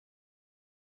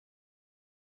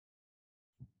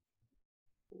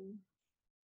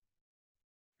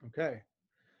Okay.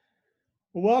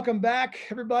 Well, welcome back,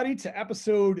 everybody, to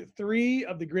episode 3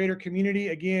 of the Greater Community.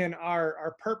 Again,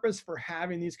 our purpose for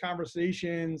having these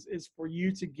conversations is for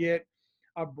you to get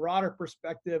a broader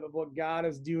perspective of what God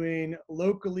is doing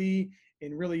locally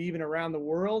and really even around the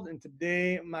world. And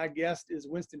today, my guest is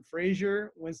Winston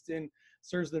Frazier. Winston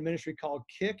serves the ministry called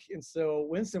Kick. And so,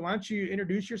 Winston, why don't you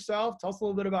introduce yourself? Tell us a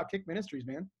little bit about Kick Ministries,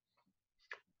 man.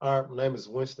 All right, my name is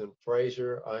Winston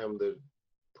Frazier. I am the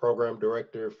program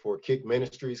director for Kick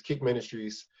Ministries. Kick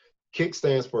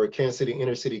stands for Kansas City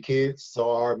Inner City Kids.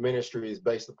 So our ministry is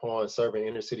based upon serving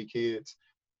inner city kids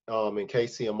in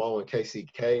KCMO and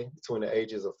KCK between the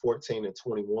ages of 14 and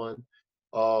 21.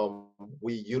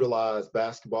 We utilize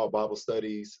basketball, Bible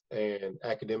studies, and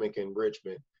academic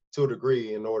enrichment to a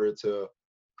degree in order to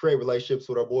create relationships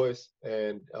with our boys,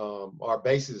 and our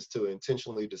base is to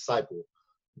intentionally disciple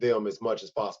them as much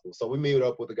as possible. So we meet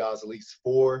up with the guys at least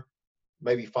 4,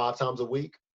 maybe 5 times a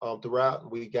week throughout.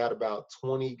 We got about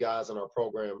 20 guys in our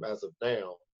program as of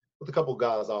now, with a couple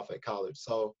guys off at college.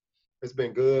 So it's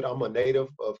been good. I'm a native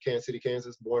of Kansas City,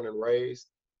 Kansas, born and raised.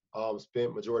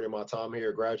 Spent majority of my time here,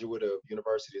 a graduate of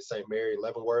University of St. Mary,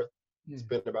 Leavenworth.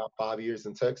 Spent about 5 years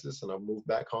in Texas, and I moved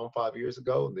back home 5 years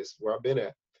ago, and this is where I've been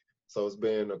at. So it's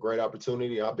been a great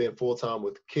opportunity. I've been full-time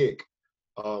with Kick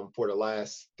for the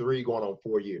last 3 going on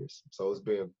 4 years. So it's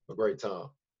been a great time.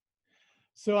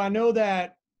 So I know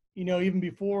that, even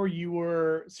before you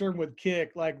were serving with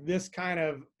Kick, like this kind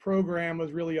of program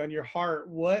was really on your heart.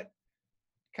 What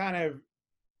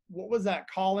was that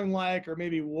calling like, or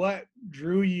maybe what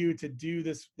drew you to do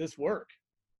this work?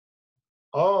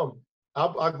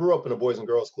 I grew up in a Boys and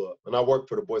Girls Club, and I worked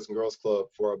for the Boys and Girls Club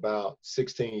for about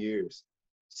 16 years.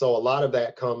 So a lot of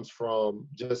that comes from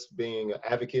just being an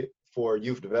advocate for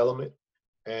youth development.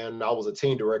 And I was a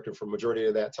team director for majority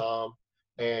of that time.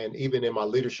 And even in my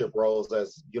leadership roles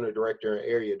as unit director and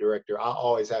area director, I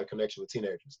always had a connection with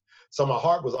teenagers. So my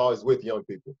heart was always with young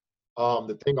people.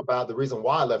 The reason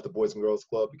why I left the Boys and Girls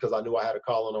Club, because I knew I had a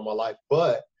calling on my life,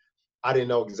 but I didn't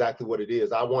know exactly what it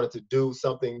is. I wanted to do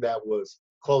something that was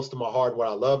close to my heart, what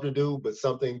I love to do, but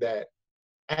something that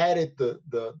added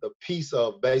the piece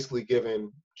of basically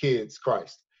giving kids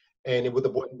Christ. And with the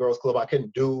Boys and Girls Club, I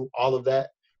couldn't do all of that.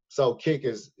 So Kick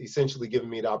is essentially giving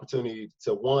me the opportunity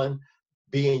to, one,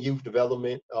 be in youth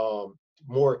development,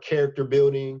 more character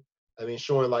building. I mean,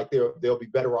 showing like they'll be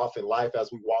better off in life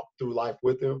as we walk through life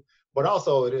with them. But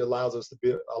also it allows us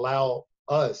allow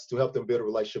us to help them build a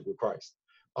relationship with Christ.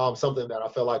 Something that I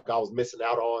felt like I was missing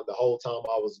out on the whole time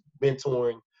I was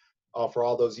mentoring for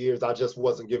all those years. I just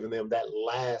wasn't giving them that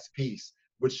last piece,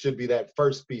 which should be that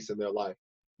first piece in their life.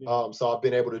 Yeah. So I've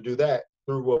been able to do that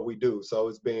through what we do. So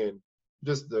it's been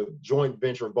just the joint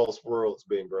venture of both worlds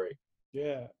being great.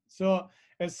 Yeah. So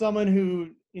as someone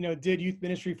who, did youth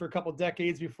ministry for a couple of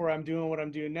decades before I'm doing what I'm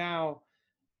doing now,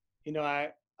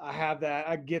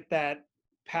 I get that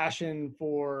passion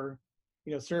for,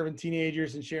 serving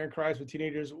teenagers and sharing Christ with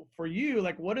teenagers. For you,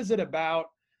 like, what is it about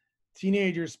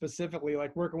teenagers specifically,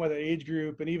 like working with an age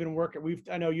group and even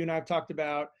I know you and I have talked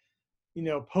about,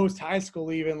 post high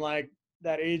school, even like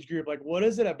that age group, like what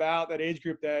is it about that age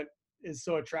group that is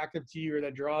so attractive to you or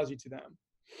that draws you to them?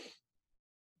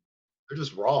 They're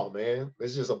just raw, man.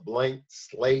 It's just a blank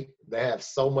slate. They have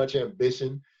so much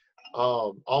ambition,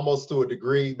 almost to a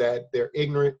degree that they're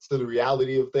ignorant to the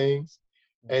reality of things.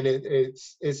 And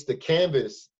it's the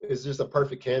canvas. It's just a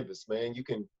perfect canvas, man.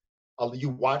 You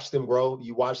watch them grow.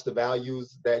 You watch the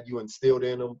values that you instilled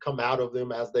in them come out of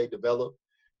them as they develop,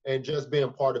 and just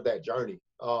being part of that journey,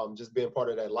 just being part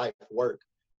of that life work.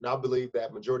 And I believe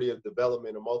that majority of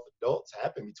development of most adults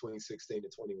happen between 16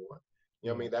 and 21. You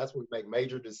know what I mean? That's when we make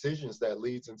major decisions that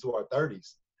leads into our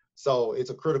 30s. So it's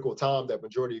a critical time that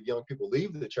majority of young people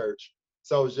leave the church.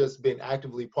 So it's just being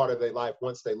actively part of their life.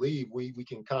 Once they leave, we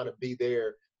can kind of be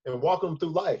there and walk them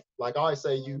through life. Like I always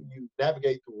say, you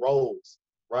navigate through roles,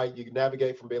 right? You can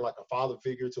navigate from being like a father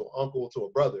figure to an uncle to a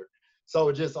brother. So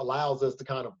it just allows us to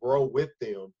kind of grow with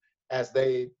them as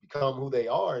they become who they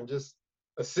are, and just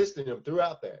assisting them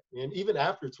throughout that. And even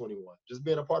after 21, just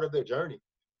being a part of their journey.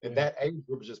 And that age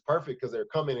group is just perfect because they're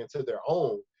coming into their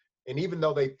own. And even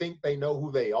though they think they know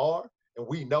who they are, and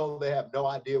we know they have no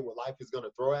idea what life is going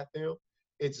to throw at them,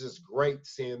 it's just great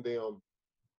seeing them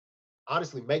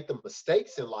honestly make the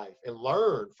mistakes in life and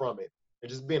learn from it.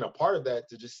 And just being a part of that,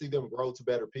 to just see them grow to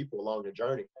better people along their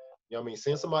journey. You know what I mean?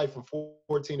 Seeing somebody from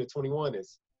 14 to 21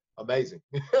 is amazing.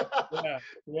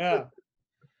 Yeah.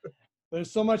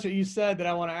 There's so much that you said that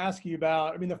I want to ask you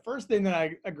about. I mean, the first thing that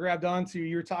I grabbed onto,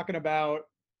 you were talking about,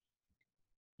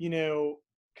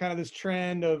 kind of this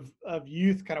trend of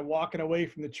youth kind of walking away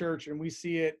from the church, and we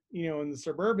see it, in the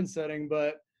suburban setting.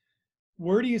 But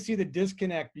where do you see the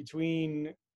disconnect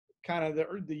between kind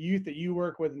of the youth that you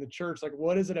work with in the church? Like,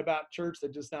 what is it about church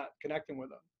that just not connecting with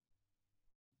them?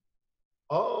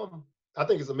 I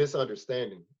think it's a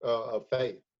misunderstanding of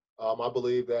faith. I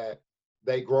believe that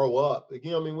they grow up. I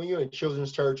mean, when you're in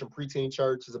children's church and preteen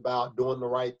church, it's about doing the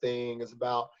right thing. It's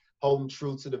about holding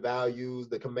true to the values,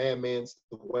 the commandments,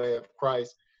 the way of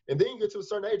Christ. And then you get to a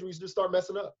certain age where you just start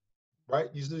messing up, right?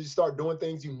 You just start doing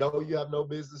things you know you have no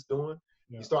business doing.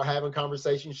 Yeah. You start having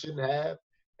conversations you shouldn't have.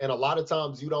 And a lot of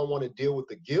times you don't want to deal with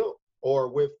the guilt or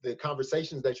with the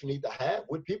conversations that you need to have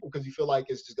with people because you feel like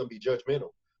it's just going to be judgmental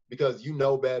because you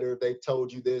know better. They've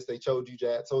told you this, they told you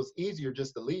that. So it's easier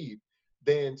just to leave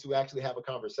than to actually have a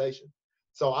conversation.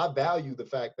 So I value the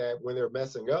fact that when they're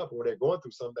messing up or when they're going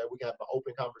through something, that we can have an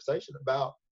open conversation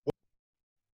about.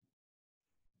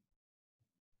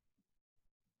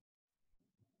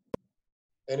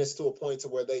 And it's to a point to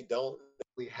where they don't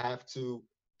really have to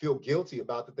feel guilty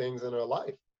about the things in their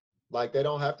life. Like they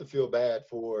don't have to feel bad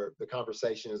for the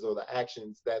conversations or the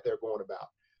actions that they're going about.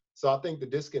 So I think the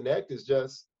disconnect is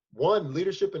just one,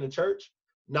 leadership in the church,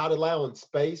 not allowing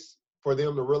space for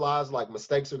them to realize like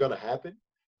mistakes are going to happen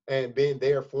and being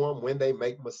there for them when they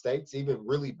make mistakes, even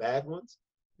really bad ones,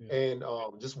 and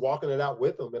just walking it out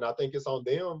with them. And I think it's on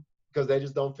them because they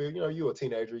just don't feel, you're a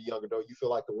teenager, young adult, you feel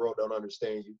like the world don't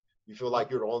understand you. You feel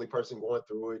like you're the only person going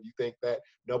through it. You think that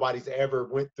nobody's ever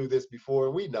went through this before.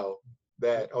 And we know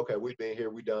that, okay, we've been here,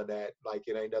 we've done that. Like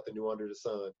it ain't nothing new under the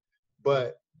sun.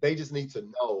 But they just need to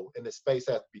know, and the space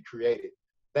has to be created,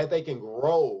 that they can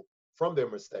grow from their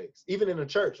mistakes, even in the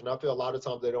church. And I feel a lot of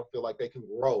times they don't feel like they can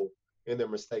grow in their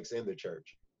mistakes in the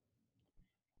church.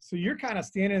 So you're kind of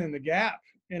standing in the gap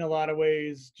in a lot of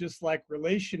ways, just like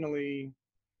relationally,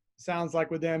 sounds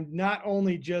like with them, not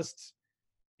only just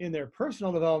in their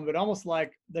personal development, but almost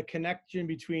like the connection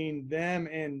between them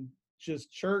and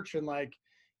just church, and like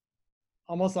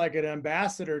almost like an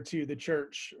ambassador to the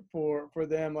church for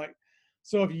them. Like,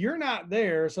 so if you're not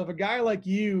there, so if a guy like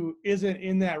you isn't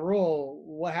in that role,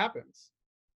 what happens?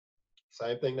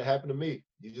 Same thing that happened to me.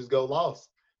 You just go lost.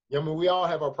 I mean, we all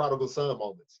have our prodigal son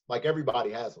moments. Like everybody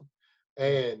has them.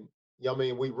 And I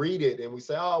mean, we read it and we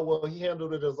say, oh, well, he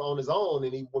handled it on his own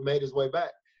and he made his way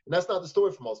back. And that's not the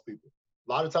story for most people.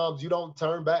 A lot of times you don't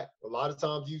turn back. A lot of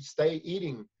times you stay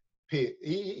eating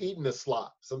the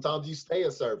slop. Sometimes you stay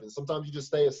a servant. Sometimes you just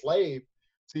stay a slave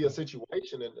to your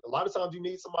situation. And a lot of times you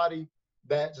need somebody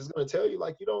that's just going to tell you,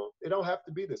 like, it don't have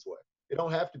to be this way. It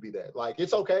don't have to be that. Like,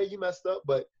 it's okay, you messed up,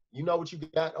 but you know what you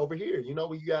got over here. You know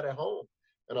what you got at home.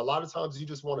 And a lot of times you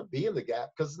just want to be in the gap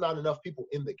because there's not enough people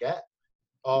in the gap.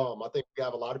 I think we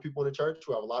have a lot of people in the church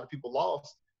who have a lot of people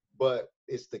lost, but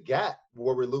it's the gap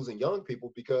where we're losing young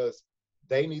people because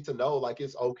they need to know, like,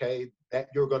 it's okay that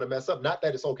you're going to mess up. Not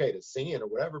that it's okay to sin or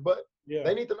whatever, but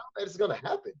they need to know that it's going to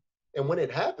happen. And when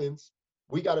it happens,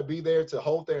 we got to be there to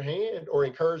hold their hand or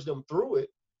encourage them through it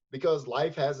because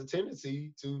life has a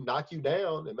tendency to knock you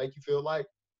down and make you feel like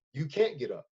you can't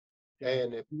get up.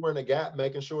 And if we're in a gap,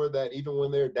 making sure that even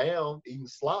when they're down, eating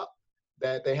slop,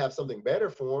 that they have something better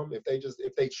for them if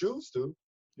they choose to.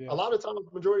 A lot of times,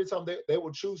 majority of the time, they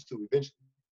will choose to eventually.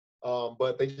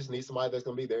 But they just need somebody that's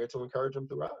going to be there to encourage them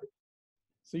throughout it.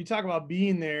 So you talk about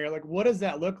being there, like what does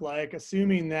that look like?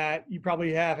 Assuming that you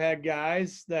probably have had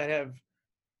guys that have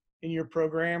in your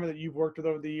program that you've worked with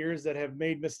over the years that have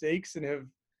made mistakes and have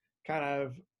kind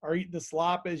of are eating the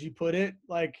slop, as you put it.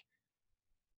 Like,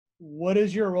 what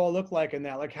does your role look like in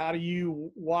that? Like, how do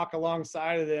you walk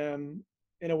alongside of them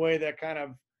in a way that kind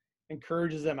of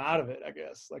encourages them out of it, I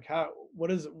guess? Like,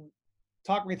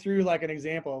 talk me through like an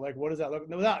example. Like, what does that look,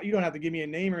 without, you don't have to give me a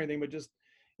name or anything, but just,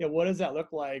 what does that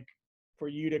look like for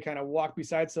you to kind of walk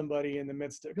beside somebody in the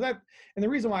midst of, and the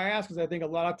reason why I ask is I think a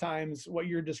lot of times what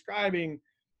you're describing,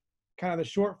 kind of the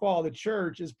shortfall of the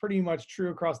church, is pretty much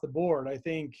true across the board. I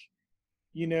think,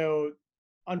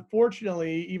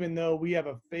 unfortunately, even though we have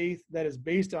a faith that is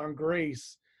based on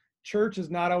grace, church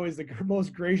is not always the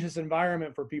most gracious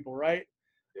environment for people, right?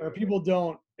 Or people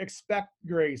don't expect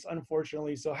grace,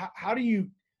 unfortunately. So how do you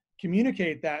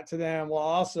communicate that to them while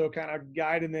also kind of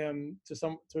guiding them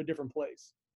to a different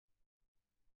place?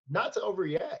 Not to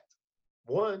overreact.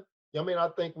 One, I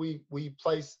think we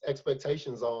place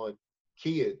expectations on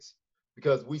kids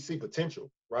because we see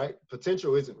potential, right?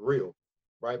 Potential isn't real,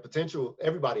 right? Potential,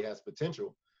 everybody has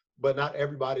potential, but not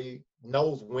everybody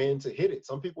knows when to hit it.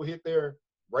 Some people hit their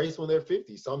race when they're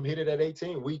 50. Some hit it at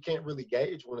 18. We can't really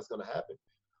gauge when it's going to happen.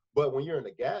 But when you're in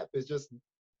the gap, it's just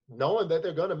knowing that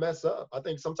they're going to mess up. I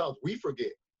think sometimes we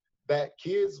forget that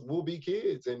kids will be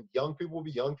kids and young people will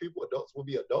be young people, adults will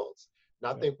be adults. And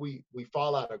I Yeah. think we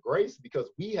fall out of grace because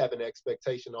we have an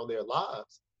expectation on their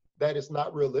lives that is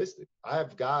not realistic. I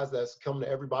have guys that's come to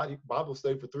everybody Bible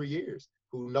study for 3 years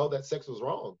who know that sex was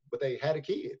wrong, but they had a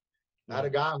kid. I had Yeah.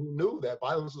 a guy who knew that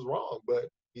violence was wrong, but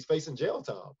he's facing jail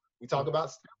time. We talk Yeah.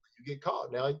 about stealing, you get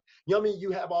caught. Now, you know what I mean?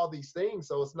 You have all these things.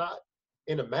 So it's not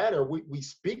in a matter, we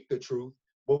speak the truth,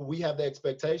 but we have the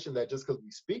expectation that just because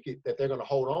we speak it, that they're going to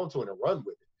hold on to it and run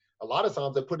with it. A lot of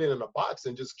times they put it in a box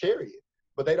and just carry it,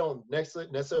 but they don't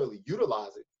necessarily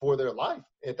utilize it for their life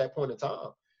at that point in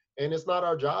time. And it's not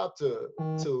our job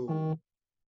to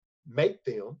make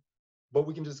them, but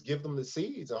we can just give them the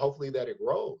seeds and hopefully that it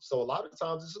grows. So a lot of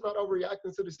times it's just not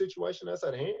overreacting to the situation that's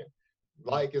at hand.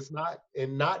 Yeah. Like it's not,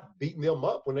 and not beating them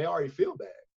up when they already feel bad.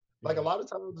 Like a Yeah. lot of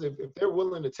times if they're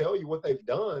willing to tell you what they've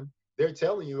done, they're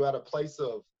telling you at a place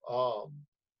of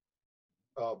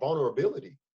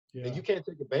vulnerability. And Yeah. you can't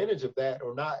take advantage of that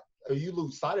or not, or you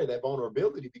lose sight of that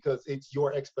vulnerability because it's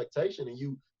your expectation and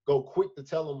you go quick to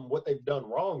tell them what they've done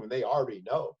wrong and they already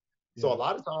know. So a Yeah.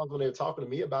 lot of times when they're talking to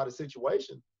me about a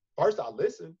situation, first I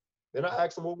listen, then I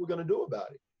ask them what we're going to do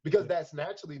about it because Yeah. that's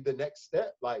naturally the next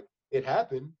step. Like it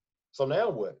happened. So now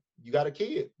what? You got a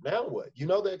kid. Now what? You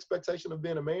know the expectation of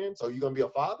being a man. So you're going to be a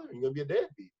father and you're going to be a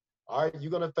deadbeat. All right,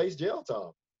 you're going to face jail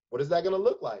time. What is that going to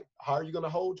look like? How are you going to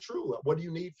hold true? What do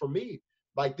you need from me?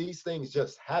 Like these things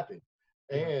just happen.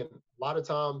 Yeah. And a lot of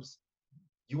times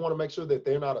you want to make sure that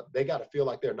they got to feel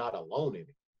like they're not alone in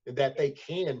it and that they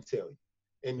can tell you.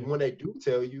 And Yeah. when they do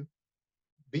tell you,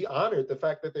 be honored the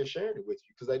fact that they're sharing it with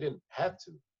you because they didn't have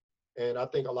to. And I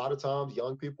think a lot of times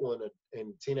young people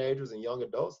and teenagers and young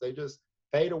adults, they just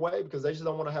fade away because they just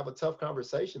don't want to have a tough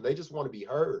conversation. They just want to be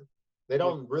heard. They Yeah.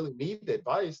 don't really need the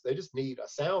advice. They just need a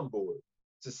soundboard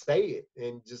to say it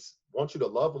and just want you to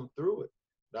love them through it.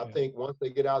 And I Yeah. think once they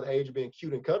get out of the age of being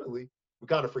cute and cuddly, we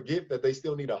kind of forget that they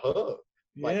still need a hug.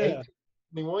 Like Yeah. 18,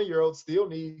 21-year-olds still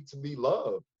need to be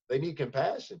loved. They need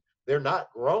compassion. They're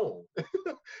not grown.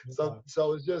 Yeah.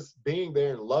 So it's just being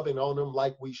there and loving on them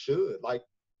like we should, like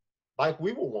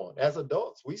we will want as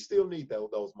adults. We still need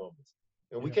those moments.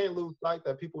 And we Yeah. can't lose sight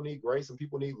that people need grace and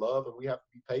people need love, and we have to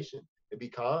be patient and be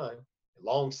kind and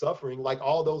long suffering, like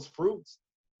all those fruits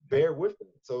bear with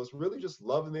them. So it's really just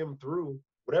loving them through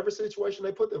whatever situation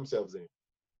they put themselves in.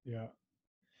 Yeah.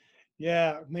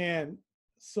 Yeah, man.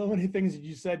 So many things that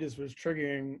you said just was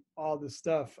triggering all this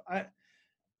stuff.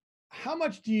 How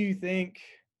much do you think,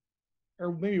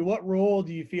 or maybe what role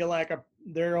do you feel like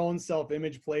their own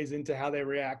self-image plays into how they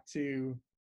react to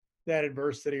that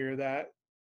adversity or that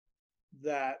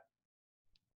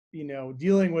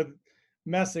dealing with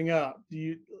messing up?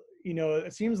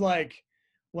 It seems like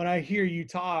when I hear you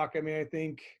talk, I mean, I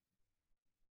think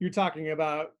you're talking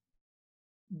about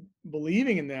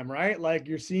believing in them, right? Like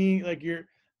you're seeing, like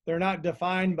they're not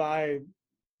defined by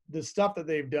the stuff that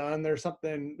they've done. There's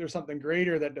something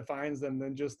greater that defines them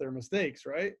than just their mistakes,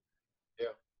 right?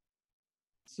 Yeah.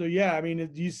 So yeah, I mean,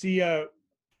 do you see a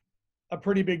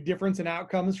pretty big difference in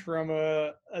outcomes from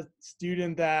a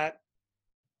student that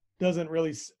doesn't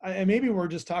really, and maybe we're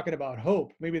just talking about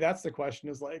hope. Maybe that's the question,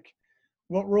 is like,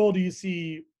 what role do you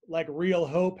see like real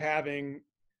hope having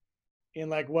in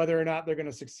like whether or not they're going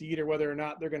to succeed or whether or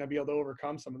not they're going to be able to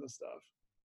overcome some of this stuff?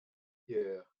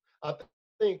 Yeah. I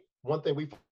think one thing we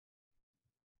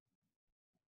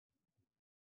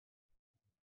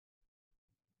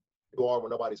are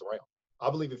when nobody's around. I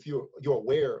believe if you're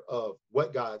aware of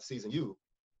what God sees in you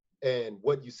and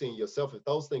what you see in yourself, if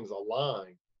those things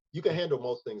align, you can handle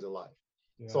most things in life.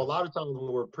 So a Yeah. lot of times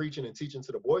when we're preaching and teaching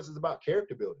to the boys, it's about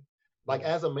character building. Like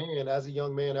Yeah. as a man, as a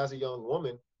young man, as a young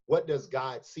woman, what does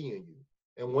God see in you?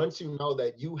 And Yeah. once you know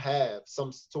that you have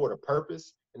some sort of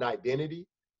purpose and identity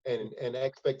and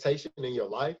expectation in your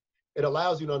life, it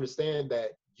allows you to understand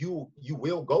that you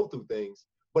will go through things,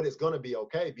 but it's going to be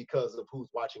okay because of who's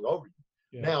watching over you.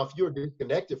 Yeah. Now, if you're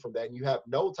disconnected from that and you have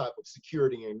no type of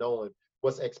security in knowing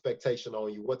what's expectation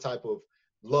on you, what type of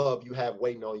love you have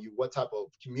waiting on you, what type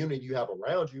of community you have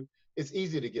around you, it's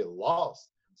easy to get lost.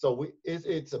 So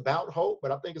it's about hope,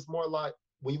 but I think it's more like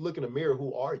when you look in the mirror,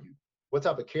 who are you? What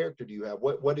type of character do you have?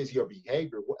 What is your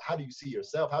behavior? How do you see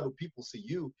yourself? How do people see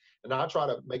you? And I try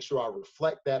to make sure I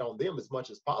reflect that on them as much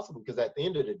as possible because at the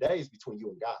end of the day, it's between you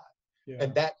and God. Yeah.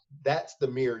 And that's the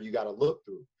mirror you got to look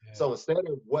through. Yeah. So instead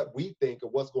of what we think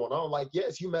of what's going on, like,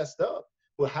 yes, you messed up,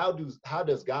 but how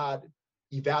does God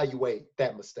evaluate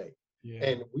that mistake? Yeah.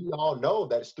 And we all know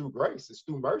that it's through grace, it's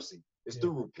through mercy, it's Yeah.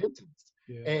 through repentance.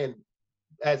 Yeah. And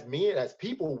as men, as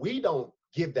people, we don't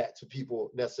give that to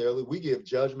people necessarily. We give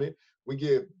judgment, we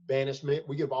give banishment,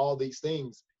 we give all these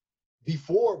things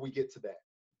before we get to that.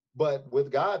 But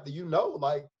with God, you know,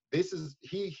 like this is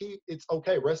it's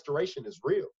okay. Restoration is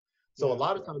real. So a Yeah.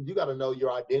 lot of times you got to know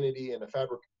your identity and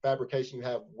the fabrication you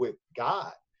have with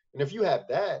God. And if you have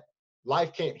that,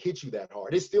 life can't hit you that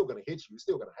hard. It's still going to hit you. It's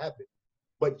still going to happen.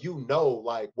 But you know,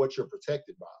 like what you're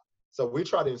protected by. So we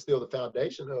try to instill the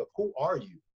foundation of who are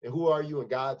you and who are you in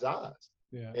God's eyes.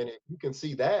 Yeah. And if you can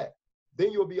see that,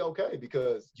 then you'll be okay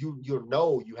because you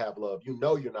know you have love. You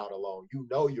know you're not alone. You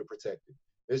know you're protected.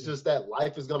 It's Yeah. just that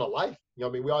life is gonna life. You know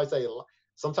what I mean? We always say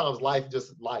sometimes life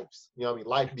just lifes. You know what I mean?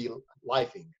 Life be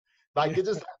lifing. Like Yeah. it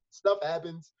just stuff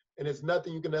happens and it's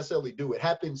nothing you can necessarily do. It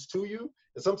happens to you.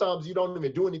 And sometimes you don't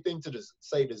even do anything to just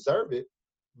say deserve it.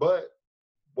 But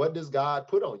what does God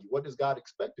put on you? What does God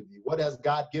expect of you? What has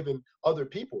God given other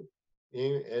people?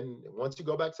 And once you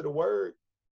go back to the word,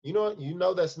 you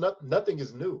know that's nothing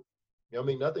is new. You know what I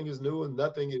mean? Nothing is new and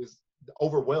nothing is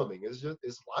overwhelming.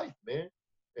 It's life, man.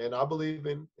 And I believe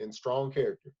in strong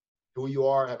character, who you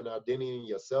are, having an identity in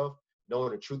yourself,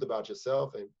 knowing the truth about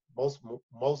yourself, and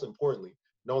most importantly,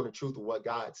 knowing the truth of what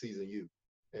God sees in you.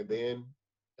 And then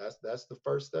that's the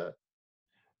first step.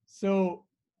 So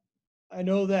I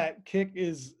know that kick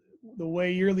is the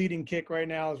way you're leading kick right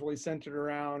now is really centered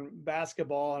around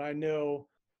basketball. And I know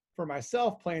for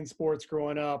myself playing sports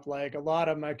growing up, like a lot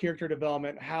of my character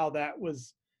development, how that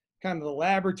was kind of the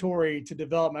laboratory to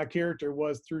develop my character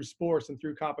was through sports and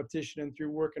through competition and through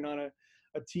working on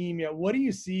a team. Yeah. What do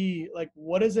you see? Like,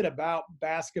 what is it about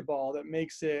basketball that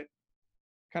makes it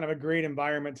kind of a great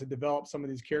environment to develop some of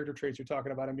these character traits you're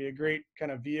talking about and be a great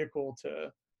kind of vehicle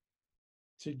to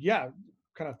yeah,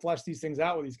 kind of flesh these things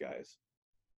out with these guys?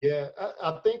 Yeah,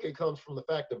 I think it comes from the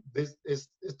fact of this is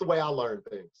it's the way I learn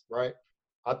things, right?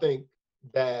 I think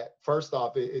that first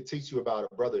off, it teaches you about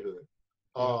a brotherhood.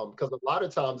 Yeah. Because a lot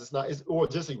of times it's or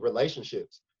just in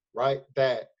relationships, right?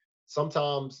 That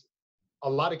sometimes a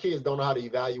lot of kids don't know how to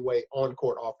evaluate on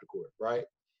court, off the court, right?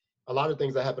 A lot of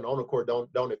things that happen on the court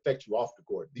don't affect you off the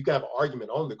court. You can have an argument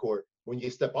on the court. When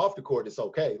you step off the court, it's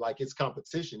okay. Like it's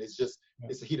competition. Yeah.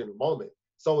 It's a heat of the moment.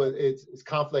 So it's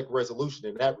conflict resolution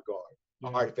in that regard.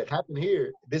 All Yeah. right, if it happened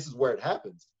here, this is where it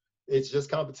happens. It's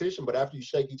just competition. But after you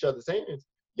shake each other's hands,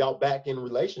 y'all back in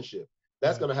relationship.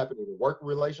 That's Yeah. going to happen in a work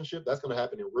relationship. That's going to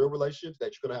happen in real relationships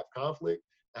that you're going to have conflict.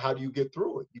 And how do you get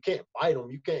through it? You can't fight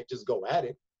them. You can't just go at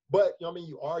it. But you know what I mean,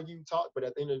 you argue, talk, but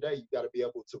at the end of the day, you got to be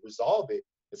able to resolve it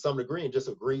to some degree and just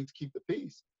agree to keep the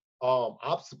peace.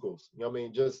 Obstacles, you know what I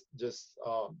mean,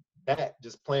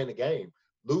 just playing the game,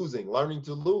 losing, learning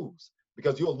to lose,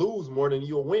 because you'll lose more than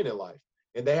you'll win in life.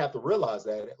 And they have to realize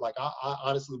that. Like I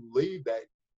honestly believe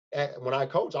that when I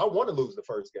coach, I want to lose the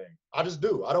first game. I just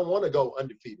do. I don't want to go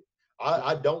undefeated.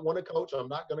 I don't want to coach. I'm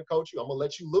not going to coach you. I'm going to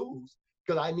let you lose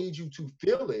because I need you to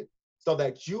feel it so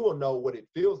that you will know what it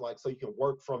feels like so you can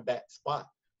work from that spot.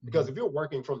 Because Mhm. if you're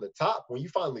working from the top, when you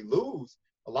finally lose,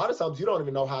 a lot of times you don't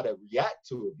even know how to react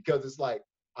to it because it's like,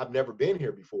 I've never been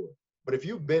here before. But if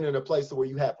you've been in a place where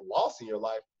you have loss in your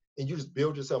life and you just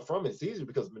build yourself from it, it's easier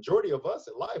because majority of us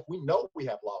in life, we know we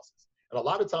have losses. And a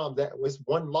lot of times that was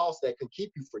one loss that can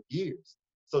keep you for years.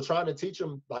 So trying to teach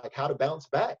them like how to bounce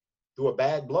back through a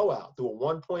bad blowout, through a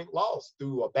 1 point loss,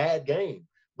 through a bad game.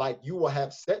 Like you will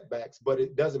have setbacks, but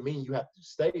it doesn't mean you have to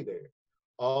stay there.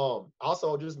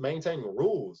 Also just maintaining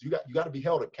rules. You got to be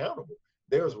held accountable.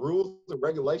 There's rules and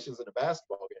regulations in a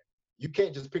basketball game. You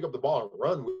can't just pick up the ball and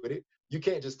run with it. You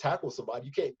can't just tackle somebody.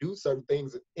 You can't do certain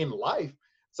things in life.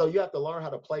 So you have to learn how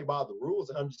to play by the rules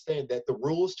and understand that the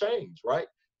rules change, right?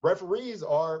 Referees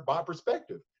are by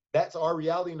perspective. That's our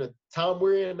reality in the time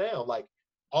we're in now. Like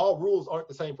all rules aren't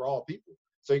the same for all people.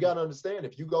 So you got to understand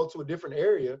if you go to a different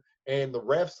area and the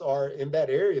refs are in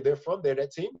that area, they're from there,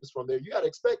 that team is from there, you got to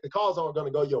expect the calls aren't going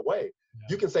to go your way. Yeah.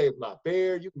 You can say it's not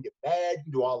fair, you can get mad, you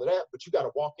can do all of that, but you got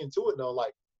to walk into it knowing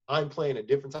like, I'm playing a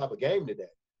different type of game today.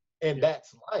 And Yeah.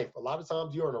 that's life. A lot of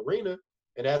times you're in an arena,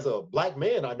 and as a black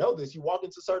man, I know this, you walk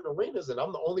into certain arenas and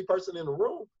I'm the only person in the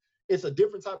room. It's a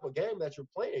different type of game that you're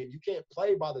playing. You can't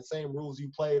play by the same rules you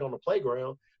played on the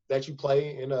playground that you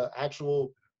play in an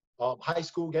actual high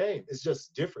school game. It's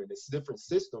just different. It's different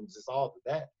systems. It's all of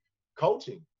that.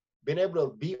 Coaching, being able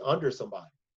to be under somebody,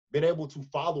 being able to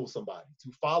follow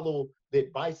the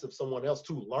advice of someone else,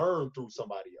 to learn through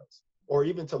somebody else, or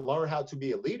even to learn how to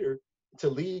be a leader, to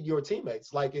lead your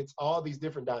teammates. Like it's all these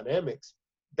different dynamics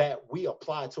that we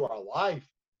apply to our life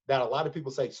that a lot of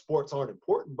people say sports aren't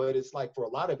important, but it's like for a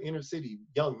lot of inner city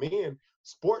young men,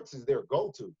 sports is their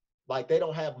go-to. Like they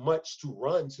don't have much to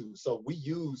run to. So we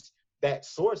use that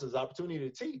source as opportunity to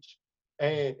teach.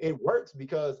 And it works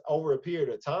because over a period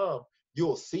of time,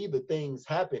 you'll see the things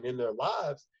happen in their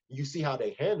lives. You see how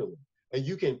they handle it. And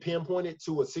you can pinpoint it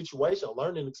to a situation, a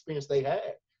learning experience they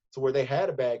had. to where they had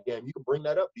a bad game. You can bring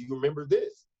that up. Do you remember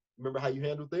this? Remember how you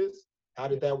handled this? How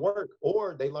did that work?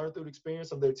 Or they learn through the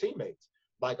experience of their teammates.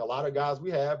 Like a lot of guys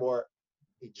we have are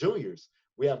juniors.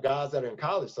 We have guys that are in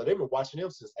college. So they've been watching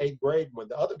them since 8th grade when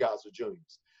the other guys were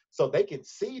juniors. So they can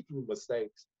see through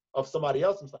mistakes of somebody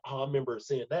else and say, oh, I remember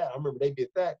seeing that. I remember they did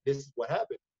that. This is what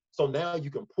happened. So now you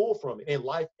can pull from it in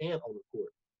life and on the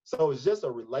court. So it's just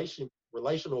a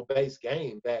relational based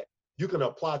game that you can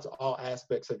apply to all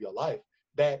aspects of your life.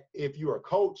 That if you're a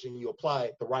coach and you apply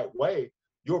it the right way,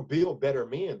 you'll build better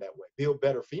men that way, build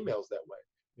better females that way.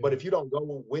 Yeah. But if you don't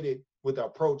go with it with the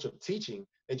approach of teaching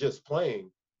and just playing,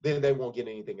 then they won't get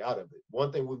anything out of it.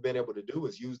 One thing we've been able to do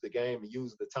is use the game and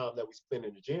use the time that we spend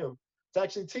in the gym to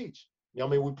actually teach. You know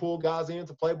what I mean? We pull guys in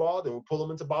to play ball, then we pull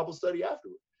them into Bible study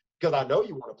afterwards. Because I know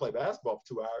you want to play basketball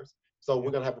for 2 hours. So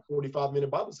we're going to have a 45-minute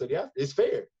Bible study after. It's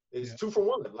fair. It's 2 for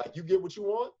 1. Like you get what you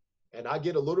want and I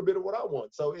get a little bit of what I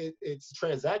want. So it's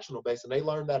transactional based. And they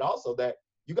learn that also, that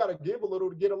you got to give a little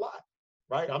to get a lot,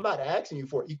 right? I'm not asking you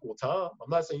for equal time. I'm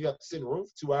not saying you have to sit in a room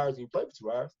for 2 hours and you play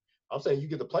for 2 hours. I'm saying you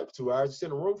get to play for 2 hours, you sit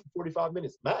in a room for 45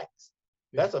 minutes max.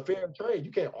 That's a fair trade.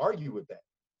 You can't argue with that.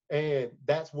 And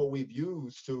that's what we've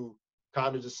used to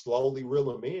kind of just slowly reel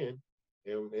them in.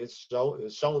 And it's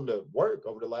shown to work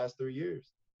over the last 3 years.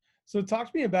 So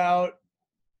talk to me about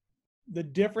the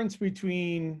difference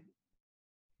between,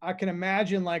 I can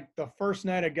imagine like the first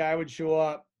night a guy would show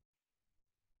up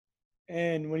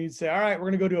and when you'd say, all right, we're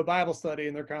going to go do a Bible study.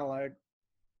 And they're kind of like,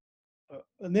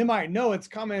 and they might know it's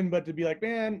coming, but to be like,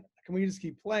 man, can we just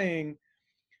keep playing?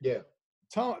 Yeah.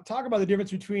 Talk about the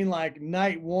difference between like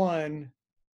night 1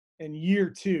 and year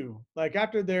 2. Like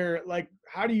after they're like,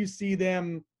 how do you see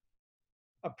them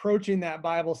approaching that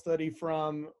Bible study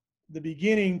from the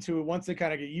beginning to once they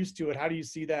kind of get used to it? How do you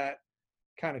see that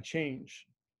kind of change?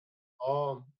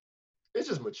 It's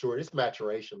just maturity. It's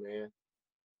maturation, man.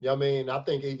 You know what I mean? I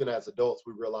think even as adults,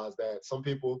 we realize that some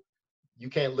people, you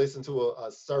can't listen to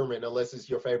a sermon unless it's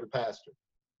your favorite pastor.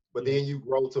 But then you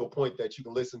grow to a point that you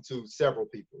can listen to several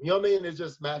people. You know what I mean? It's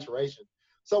just maturation.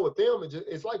 So with them,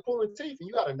 it's like pulling teeth. And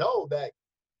you got to know that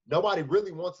nobody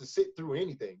really wants to sit through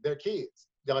anything. They're kids.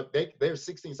 They're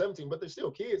 16, 17, but they're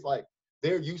still kids. Like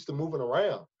they're used to moving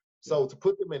around. So to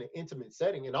put them in an intimate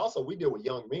setting, and also we deal with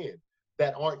young men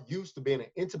that aren't used to being in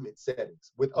intimate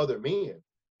settings with other men.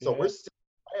 So we're sitting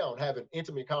around having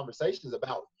intimate conversations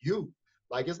about you.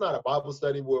 Like it's not a Bible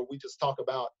study where we just talk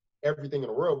about everything in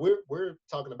the world. We're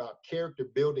talking about character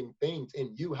building things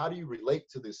in you. How do you relate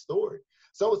to this story?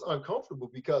 So it's uncomfortable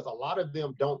because a lot of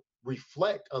them don't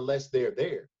reflect unless they're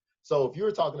there. So if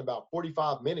you're talking about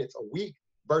 45 minutes a week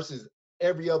versus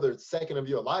every other second of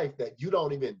your life that you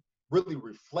don't even really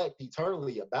reflect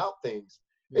eternally about things,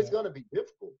 it's going to be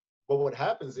difficult. But what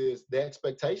happens is the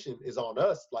expectation is on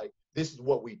us. Like, this is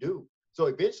what we do. So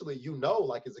eventually,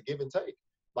 like it's a give and take.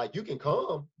 Like you can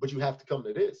come, but you have to come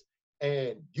to this.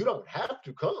 And you don't have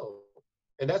to come.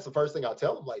 And that's the first thing I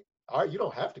tell them, like, all right, you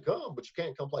don't have to come, but you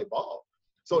can't come play ball.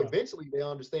 So eventually they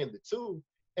understand the two.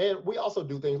 And we also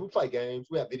do things. We play games.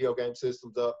 We have video game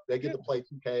systems up. They get to play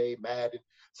 2K, Madden.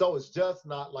 So it's just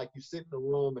not like you sit in a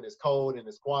room and it's cold and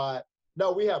it's quiet.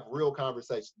 No, we have real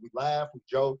conversations. We laugh, we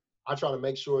joke. I try to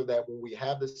make sure that when we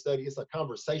have this study, it's a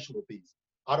conversational piece.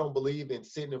 I don't believe in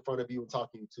sitting in front of you and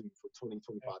talking to you for 20,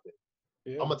 25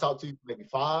 minutes. I'm going to talk to you maybe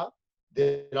 5.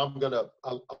 Then I'm going to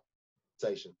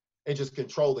conversation and just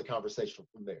control the conversation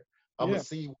from there. I'm going to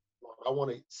see, I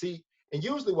want to see. And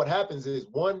usually what happens is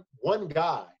one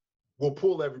guy will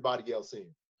pull everybody else in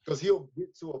because he'll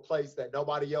get to a place that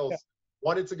nobody else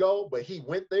wanted to go, but he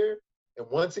went there. And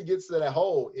once he gets to that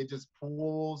hole, it just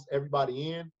pulls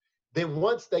everybody in. Then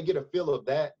once they get a feel of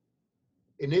that,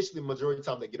 initially, majority of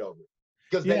the time they get over it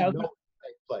because they know it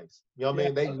takes place. You know what I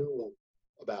mean? They know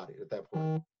about it at that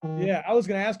point. Yeah, I was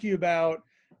going to ask you about,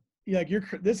 like,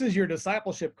 this is your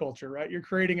discipleship culture, right? You're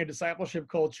creating a discipleship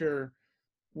culture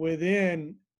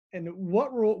within. And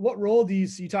what role do you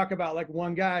see? You talk about like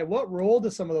one guy. What role do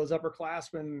some of those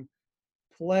upperclassmen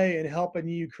play in helping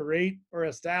you create or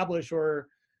establish or,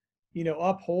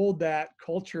 uphold that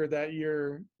culture that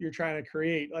you're trying to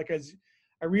create? Like, as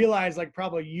I realize, like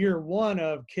probably year 1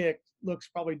 of Kick looks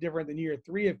probably different than year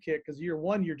 3 of Kick, because year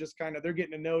 1 you're just they're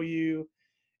getting to know you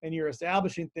and you're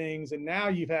establishing things, and now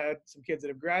you've had some kids that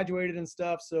have graduated and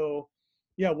stuff. So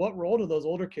what role do those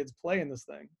older kids play in this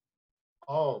thing?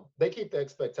 They keep the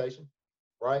expectation,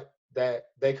 right? That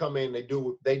they come in, they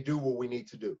do what we need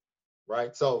to do,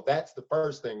 right? So that's the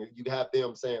first thing. You have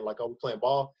them saying like, "Oh, we're playing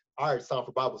ball. All right, it's time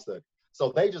for Bible study."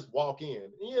 So they just walk in.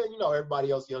 Yeah,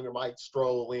 everybody else younger might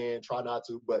stroll in, try not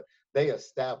to, but they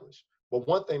establish. But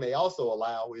one thing they also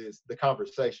allow is the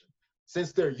conversation.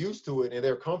 since they're used to it and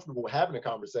they're comfortable having a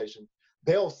conversation,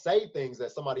 they'll say things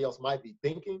that somebody else might be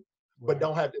thinking, but Right.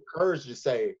 don't have the courage to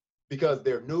say because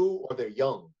they're new or they're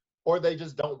young or they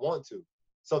just don't want to.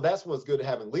 So that's what's good at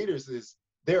having leaders is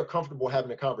they're comfortable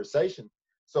having a conversation.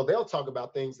 So they'll talk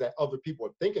about things that other people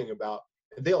are thinking about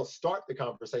and they'll start the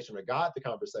conversation or guide the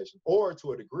conversation. Or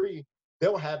to a degree,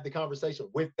 they'll have the conversation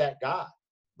with that guy.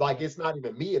 Like it's not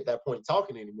even me at that point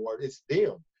talking anymore, it's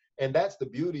them. And that's the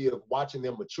beauty of watching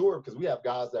them mature because we have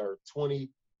guys that are 20,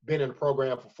 been in the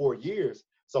program for 4 years.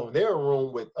 So when they're in a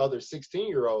room with other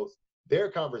 16-year-olds, their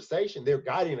conversation, they're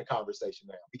guiding the conversation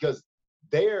now because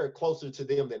they're closer to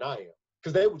them than I am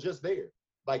because they were just there.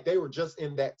 Like they were just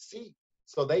in that seat.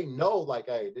 So they know like,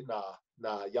 hey,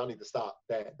 nah, y'all need to stop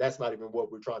that. That's not even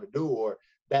what we're trying to do, or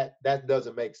that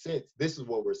doesn't make sense. This is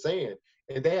what we're saying.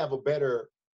 And they have a better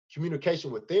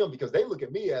communication with them because they look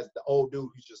at me as the old dude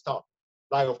who's just talking.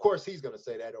 Like, of course he's gonna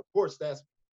say that. Of course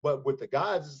but with the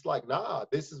guys, it's like, nah,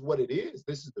 this is what it is.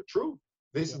 This is the truth.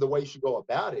 This Yeah. is the way you should go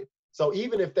about it. So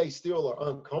even if they still are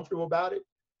uncomfortable about it,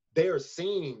 they're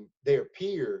seeing their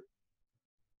peer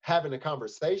having a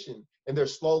conversation and they're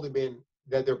slowly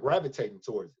they're gravitating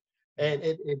towards it. And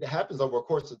it happens over a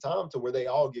course of time to where they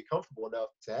all get comfortable enough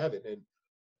to have it.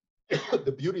 And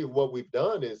the beauty of what we've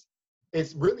done is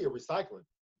it's really a recycling.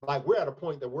 Like we're at a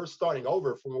point that we're starting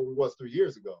over from where we was 3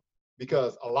 years ago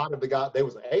because a lot of the guys, they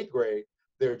was in 8th grade,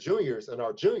 they're juniors and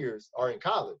our juniors are in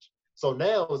college. So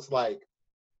now it's like,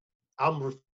 I'm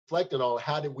reflecting on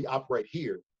how did we operate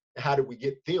here and how did we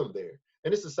get them there?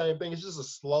 And it's the same thing. It's just a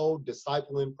slow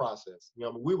discipling process. You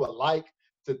know, I mean, we would like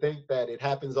to think that it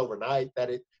happens overnight, that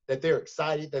they're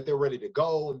excited, that they're ready to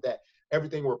go, and that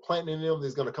everything we're planting in them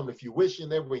is going to come to fruition.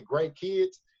 They're going to be great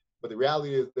kids. But the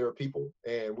reality is there are people,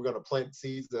 and we're going to plant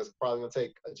seeds that's probably going to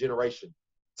take a generation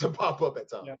to pop up at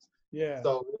times. Yeah. Yeah.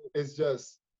 So it's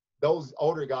just those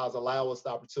older guys allow us the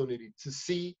opportunity to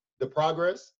see the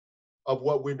progress of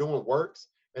what we're doing works,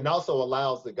 and also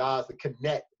allows the guys to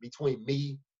connect between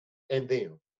me and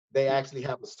them. They actually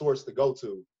have a source to go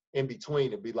to in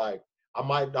between and be like, I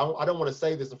don't want to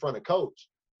say this in front of coach,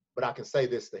 but I can say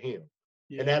this to him.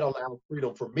 Yeah. And that allows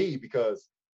freedom for me because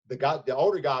the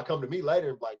older guy come to me later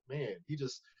and be like, man, he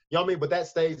just, you know what I mean? But that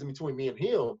stays in between me and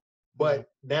him. But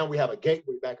now we have a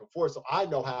gateway back and forth. So I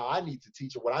know how I need to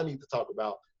teach and what I need to talk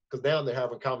about because now they're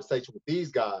having a conversation with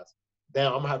these guys.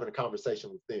 Now I'm having a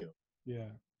conversation with them. Yeah.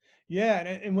 Yeah.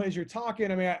 And as you're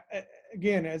talking, I mean,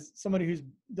 again, as somebody who's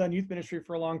done youth ministry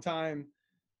for a long time,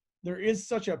 there is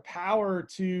such a power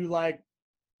to like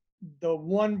the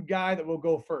one guy that will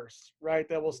go first, right?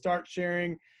 That will start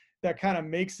sharing, that kind of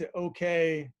makes it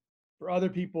okay for other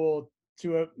people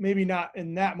to maybe not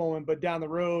in that moment, but down the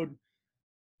road,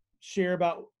 share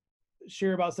about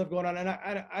stuff going on.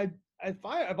 And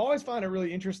I've always found it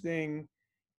really interesting.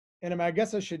 And I mean, I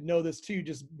guess I should know this too,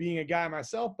 just being a guy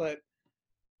myself, but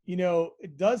you know,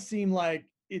 it does seem like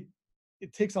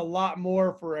it takes a lot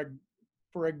more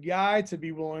for a guy to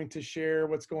be willing to share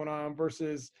what's going on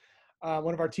versus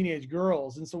one of our teenage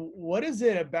girls. And so what is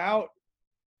it about,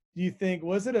 do you think,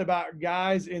 was it about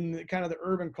guys in the kind of the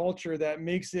urban culture that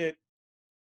makes it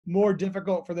more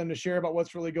difficult for them to share about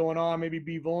what's really going on, maybe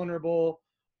be vulnerable?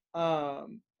 Or,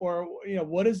 you know,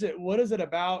 what is it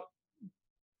about?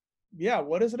 Yeah.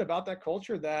 What is it about that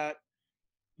culture that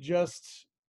just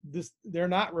they're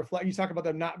not you talk about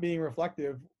them not being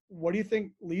reflective. What do you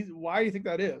think leads, why do you think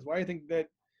that is? Why do you think that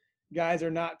guys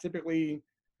are not typically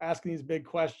asking these big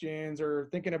questions or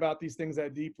thinking about these things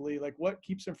that deeply? Like what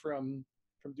keeps them from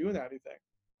doing that, do you think?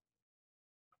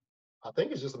 I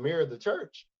think it's just a mirror of the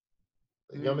church.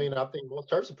 You know what I mean? I think most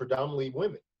churches are predominantly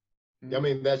women. I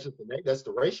mean, that's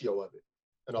the ratio of it.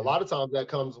 And a lot of times that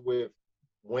comes with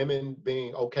women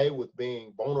being okay with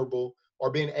being vulnerable or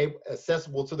being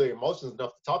accessible to their emotions enough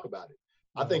to talk about it.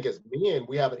 I think as men,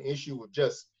 we have an issue with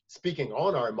just speaking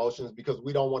on our emotions because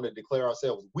we don't want to declare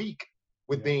ourselves weak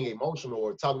with being emotional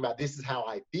or talking about this is how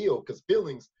I feel, because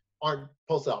feelings aren't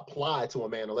supposed to apply to a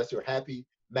man unless you're happy,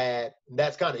 mad, and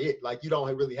that's kind of it. Like you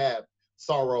don't really have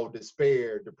sorrow,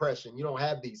 despair, depression. You don't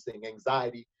have these things,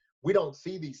 anxiety. We don't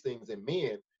see these things in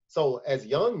men. So as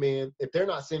young men, if they're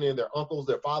not seeing it in their uncles,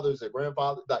 their fathers, their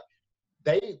grandfathers, like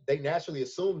they naturally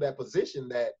assume that position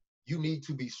that you need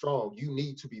to be strong, you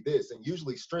need to be this. And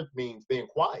usually strength means being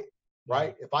quiet,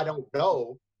 right? If I don't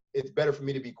know, it's better for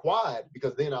me to be quiet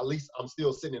because then at least I'm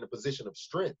still sitting in a position of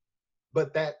strength.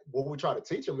 But that what we try to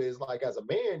teach them is like as a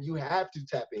man, you have to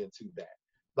tap into that.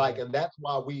 Like, and that's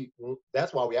why we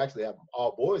actually have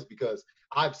all boys, because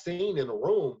I've seen in a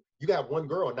room, you have one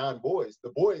girl, 9 boys.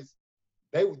 The boys,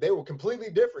 they were completely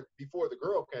different before the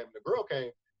girl came. The girl came,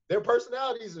 their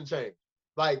personalities didn't change.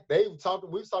 Like we was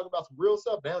talking about some real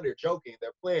stuff. Now they're joking,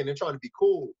 they're playing, they're trying to be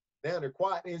cool. Now they're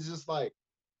quiet. And it's just like,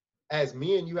 as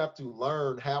men, you have to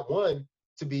learn how, one,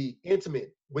 to be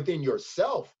intimate within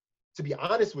yourself, to be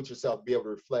honest with yourself, be able to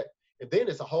reflect. And then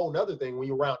it's a whole nother thing when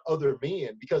you're around other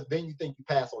men, because then you think you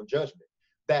pass on judgment.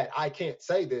 That I can't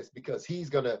say this because he's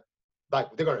gonna, like,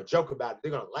 they're gonna joke about it,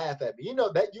 they're gonna laugh at me. You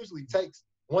know, that usually takes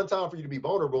one time for you to be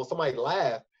vulnerable. Somebody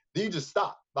laugh, then you just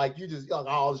stop. Like, you just like,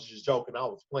 oh, I was just joking, I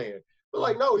was playing. But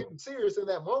like, no, he was serious in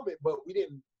that moment, but we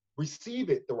didn't receive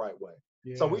it the right way.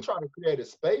 So we try to create a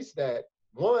space that,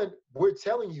 one, we're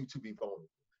telling you to be vulnerable.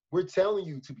 We're telling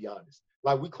you to be honest.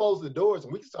 Like, we close the doors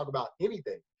and we can talk about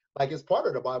anything. Like, it's part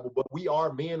of the Bible, but we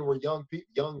are men. We're young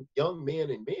people, young men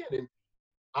and men. And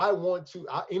I want to,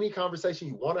 any conversation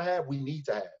you want to have, we need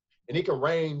to have. And it can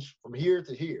range from here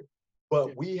to here.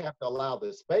 But we have to allow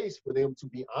the space for them to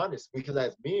be honest, because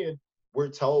as men, we're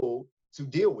told to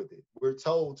deal with it. We're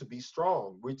told to be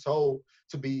strong. We're told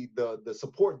to be the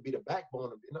support, be the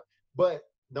backbone of it. But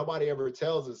nobody ever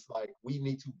tells us, like, we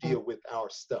need to deal with our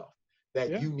stuff,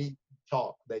 that you need to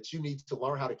talk, that you need to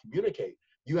learn how to communicate.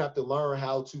 You have to learn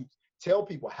how to tell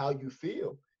people how you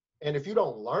feel. And if you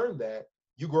don't learn that,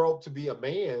 you grow up to be a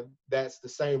man that's the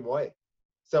same way.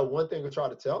 So one thing I try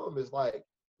to tell them is, like,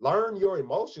 learn your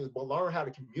emotions, but learn how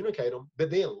to communicate them,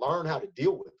 but then learn how to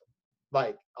deal with them.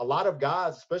 Like, a lot of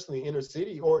guys, especially in inner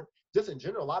city, or just in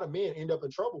general, a lot of men end up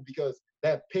in trouble because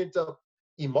that pent up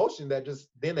emotion that just,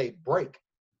 then they break.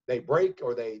 They break,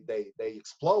 or they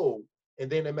explode, and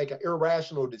then they make an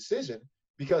irrational decision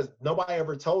because nobody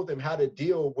ever told them how to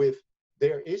deal with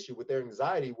their issue, with their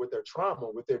anxiety, with their trauma,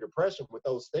 with their depression, with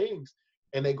those things.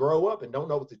 And they grow up and don't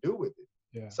know what to do with it.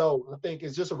 Yeah. So I think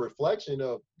it's just a reflection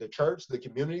of the church, the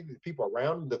community, the people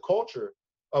around, the culture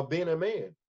of being a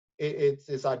man.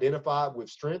 It's identified with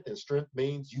strength, and strength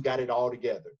means you got it all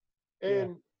together.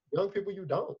 And young people, you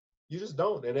don't. You just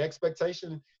don't. And the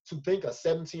expectation to think a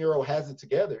 17-year-old has it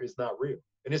together is not real.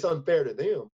 And it's unfair to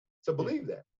them to believe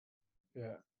that.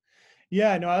 Yeah.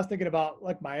 Yeah, no, I was thinking about,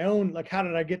 like, my own, like, how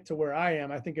did I get to where I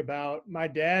am? I think about my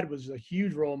dad was a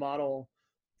huge role model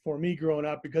for me growing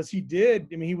up, because he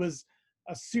was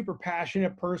a super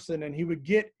passionate person, and he would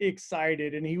get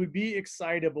excited, and he would be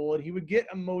excitable, and he would get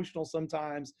emotional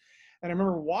sometimes. And I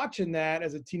remember watching that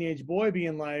as a teenage boy,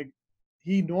 being like,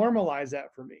 he normalized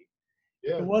that for me.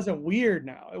 It wasn't weird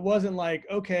now. It wasn't like,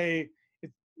 okay,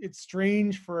 it's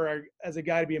strange as a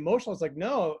guy to be emotional. It's like,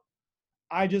 no,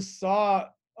 I just saw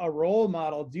a role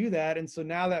model do that. And so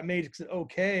now that makes it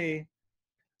okay.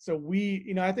 So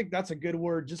I think that's a good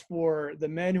word just for the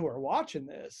men who are watching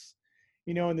this,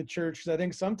 in the church. Because I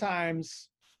think sometimes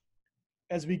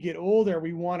as we get older,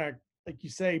 we want to, like you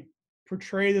say,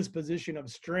 portray this position of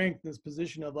strength, this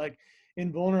position of, like,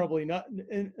 invulnerability,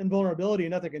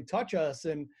 nothing can touch us.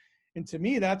 And to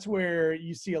me, that's where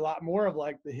you see a lot more of,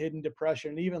 like, the hidden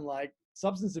depression, and even, like,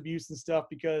 substance abuse and stuff,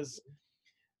 because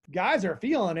guys are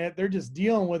feeling it. They're just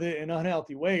dealing with it in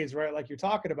unhealthy ways, right? Like you're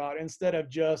talking about, instead of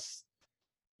just,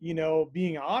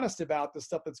 being honest about the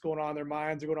stuff that's going on in their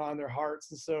minds or going on in their hearts.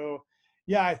 And so,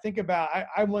 I think about,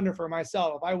 I wonder for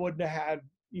myself, if I wouldn't have had,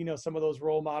 some of those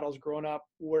role models growing up,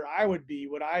 where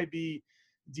would I be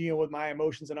dealing with my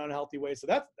emotions in unhealthy ways? So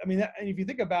that's, and if you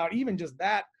think about even just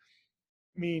that,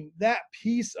 that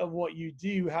piece of what you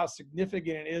do, how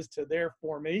significant it is to their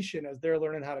formation as they're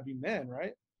learning how to be men,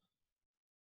 right?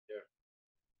 Yeah.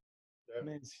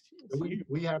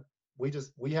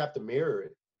 We have to mirror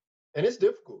it. And it's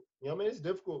difficult. It's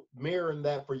difficult mirroring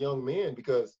that for young men,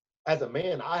 because as a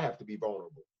man, I have to be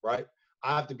vulnerable, right?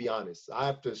 I have to be honest. I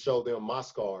have to show them my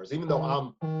scars, even though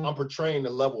I'm portraying the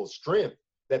level of strength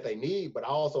that they need, but I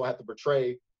also have to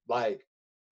portray, like,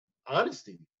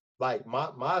 honesty, like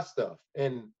my stuff.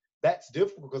 And that's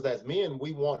difficult because as men,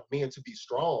 we want men to be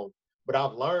strong, but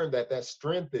I've learned that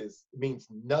strength means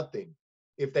nothing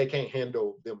if they can't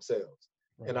handle themselves.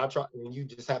 Right. And you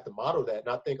just have to model that. And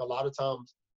I think a lot of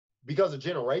times, because of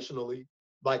generationally,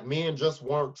 like, men just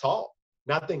weren't taught.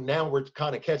 And I think now we're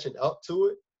kind of catching up to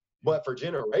it. But for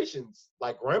generations,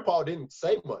 like, grandpa didn't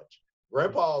say much.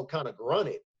 Grandpa kind of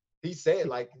grunted. He said,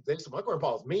 like, my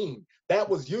grandpa's mean. That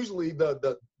was usually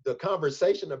the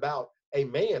conversation about a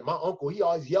man. My uncle, he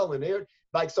always yelling there.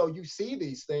 Like, so you see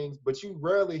these things, but you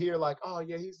rarely hear, like, oh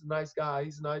yeah, he's a nice guy.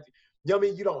 He's nice.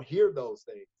 You don't hear those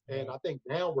things. And I think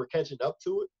now we're catching up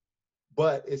to it,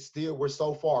 but it's still, we're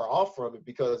so far off from it,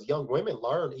 because young women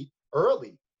learn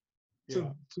early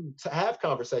to have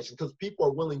conversations, because people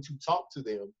are willing to talk to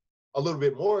them a little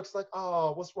bit more. It's like,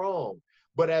 oh, what's wrong?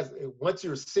 But once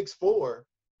you're 6'4",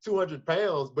 200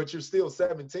 pounds, but you're still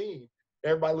 17,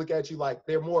 everybody look at you like,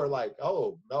 they're more like,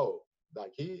 oh no,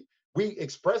 like we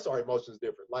express our emotions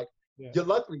different. Like, Yeah.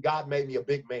 luckily God made me a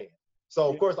big man. So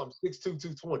of Yeah. course I'm 6'2",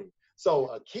 220. So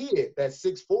a kid that's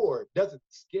 6'4" doesn't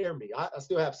scare me. I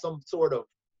still have some sort of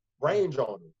Yeah. range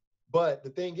on him. But the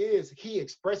thing is, he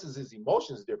expresses his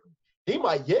emotions differently. He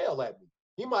might yell at me.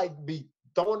 He might be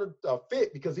throwing a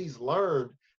fit because he's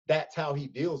learned that's how he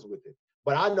deals with it.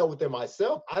 But I know within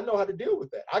myself, I know how to deal with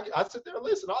that. I sit there and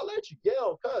listen. I'll let you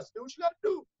yell, cuss, do what you got to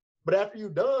do. But after you're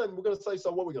done, we're going to say,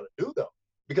 so what we're going to do, though?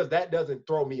 Because that doesn't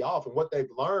throw me off. And what they've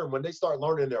learned, when they start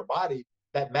learning their body,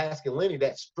 that masculinity,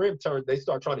 that strength turns, they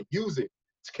start trying to use it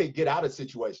to get out of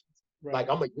situations. Right. Like,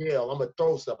 I'm going to yell, I'm going to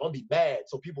throw stuff, I'm going to be mad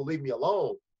so people leave me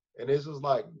alone. And it's just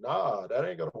like, nah, that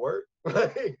ain't going to work.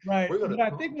 Right. We're gonna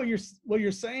But I think what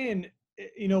you're saying,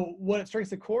 what it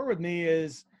strikes the core with me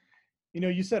is,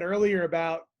 you said earlier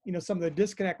about, some of the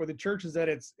disconnect with the church is that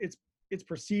it's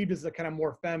perceived as a kind of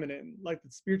more feminine, like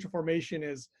the spiritual formation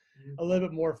is a little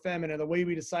bit more feminine. The way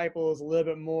we disciple is a little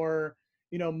bit more,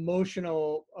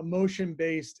 emotion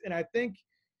based. And I think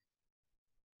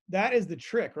that is the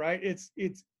trick, right? It's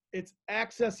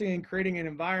accessing and creating an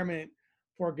environment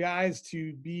for guys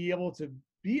to be able to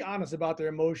be honest about their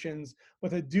emotions,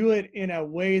 but to do it in a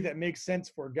way that makes sense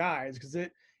for guys. Because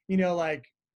like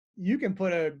you can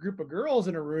put a group of girls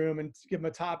in a room and give them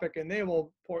a topic, and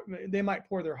they might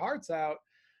pour their hearts out.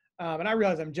 And I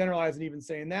realize I'm generalizing even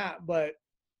saying that, but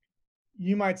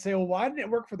you might say, well, why didn't it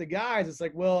work for the guys? It's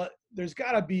like, well, there's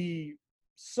got to be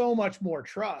so much more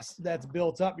trust that's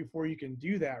built up before you can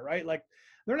do that, right? Like,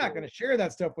 they're not going to share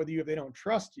that stuff with you if they don't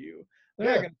trust you. They're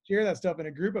not going to share that stuff in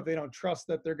a group if they don't trust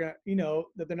that they're going to,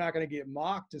 that they're not going to get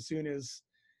mocked as soon as,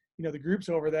 the group's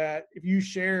over. That if you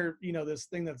share, this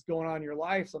thing that's going on in your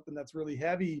life, something that's really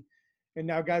heavy, and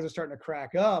now guys are starting to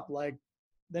crack up, like,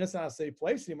 then it's not a safe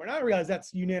place anymore. And I realize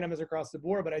that's unanimous across the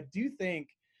board, but I do think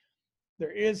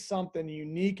there is something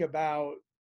unique about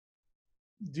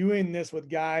doing this with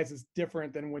guys is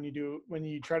different than when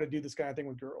you try to do this kind of thing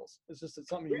with girls. It's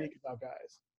something unique about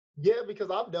guys. Yeah, because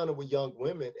I've done it with young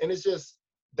women, and it's just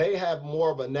they have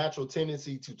more of a natural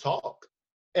tendency to talk,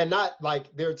 and not like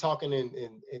they're talking in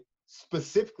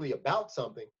specifically about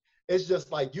something. It's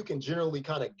just like you can generally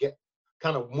kind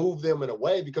of move them in a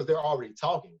way because they're already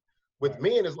talking. With Right.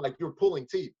 men, it's like you're pulling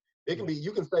teeth. It can be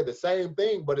you can say the same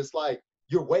thing, but it's like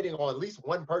you're waiting on at least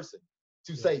one person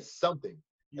to say something.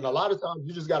 And a lot of times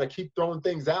you just got to keep throwing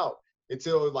things out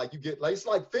until like you get like it's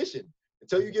like fishing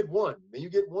until you get one. Then you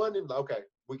get one and okay,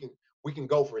 we can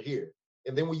go for here.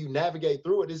 And then when you navigate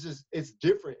through it, it's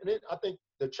different. And I think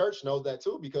the church knows that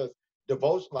too because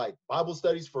devotion, like Bible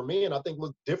studies for men, I think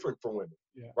look different for women.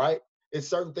 Yeah. Right? It's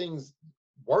certain things.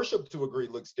 Worship to agree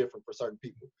looks different for certain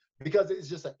people because it's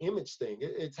just an image thing.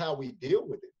 It's how we deal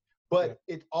with it. But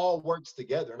it all works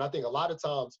together. And I think a lot of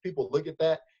times people look at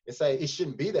that and say it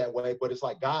shouldn't be that way, but it's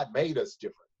like God made us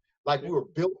different. Like we were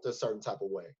built a certain type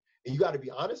of way. And you got to be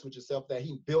honest with yourself that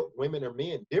he built women or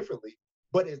men differently,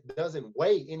 but it doesn't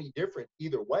weigh any different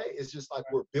either way. It's just like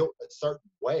we're built a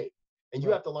certain way. And you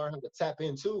have to learn how to tap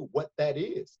into what that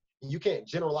is. And you can't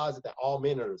generalize it that all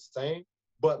men are the same,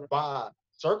 but by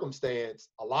circumstance,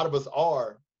 a lot of us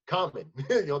are common.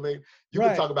 You know what I mean? You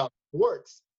can talk about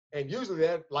sports. And usually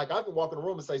that, like I can walk in the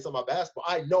room and say something about basketball.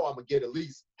 I know I'm gonna get at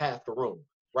least half the room,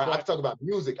 right? I can talk about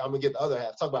music, I'm gonna get the other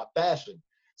half. Talk about fashion.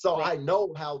 So I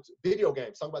know how to, video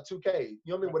games, talk about 2K, you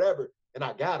know what I mean? Whatever, and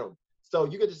I got them. So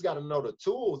you just gotta know the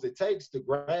tools it takes to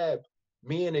grab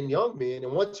men and young men.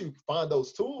 And once you find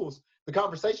those tools, the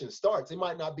conversation starts. It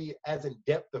might not be as in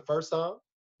depth the first time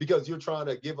because you're trying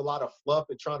to give a lot of fluff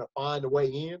and trying to find a way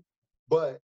in,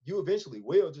 but you eventually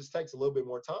will. It just takes a little bit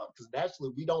more time because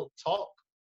naturally we don't talk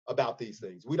about these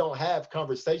things. We don't have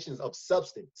conversations of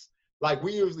substance. Like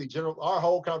we usually our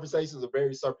whole conversations are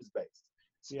very surface based.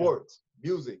 Sports,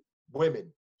 music,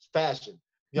 women, fashion.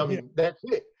 You know what I mean? That's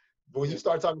it. But when you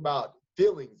start talking about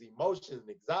feelings, emotions,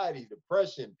 anxiety,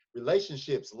 depression,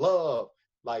 relationships, love,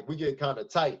 like we get kind of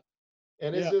tight.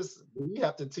 And it's just, we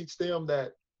have to teach them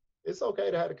that it's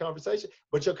okay to have a conversation,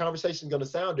 but your conversation is going to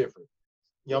sound different.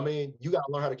 You know what I mean? You got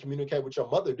to learn how to communicate with your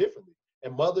mother differently.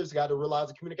 And mothers got to realize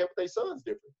to communicate with their sons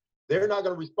different. They're not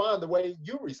going to respond the way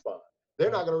you respond.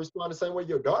 They're not going to respond the same way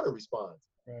your daughter responds.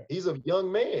 Right. He's a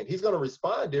young man. He's going to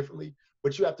respond differently,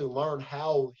 but you have to learn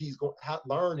how he's going to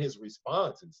learn his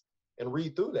responses and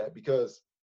read through that because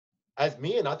as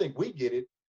men, I think we get it,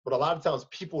 but a lot of times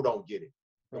people don't get it.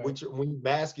 Right. When you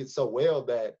mask it so well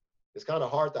that it's kind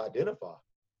of hard to identify.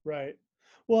 Right.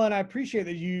 Well, and I appreciate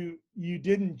that you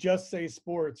didn't just say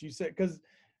sports. You said because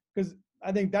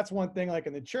I think that's one thing. Like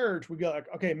in the church, we go like,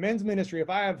 okay, men's ministry. If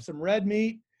I have some red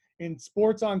meat in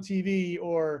sports on TV,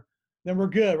 or then we're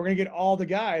good. We're gonna get all the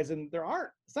guys, and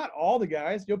it's not all the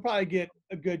guys. You'll probably get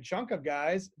a good chunk of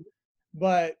guys,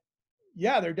 but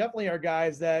yeah, there definitely are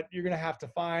guys that you're gonna have to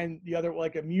find the other,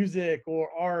 like a music or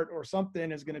art or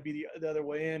something is gonna be the other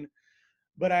way in.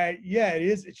 But yeah, it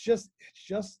is. It's just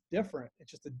different.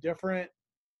 It's just a different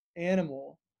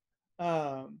animal.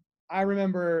 I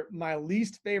remember my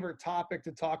least favorite topic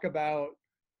to talk about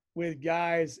with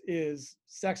guys is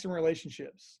sex and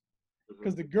relationships, Mhm.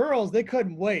 because the girls, they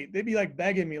couldn't wait. They'd be like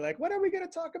begging me, like, when are we going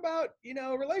to talk about,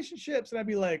 relationships? And I'd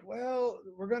be like, well,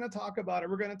 we're going to talk about it.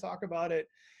 We're going to talk about it.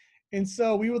 And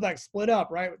so we would like split up,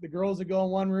 right? The girls would go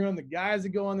in one room, the guys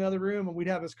would go in the other room, and we'd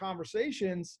have these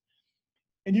conversations.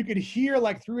 And you could hear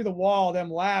like through the wall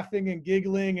them laughing and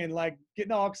giggling and like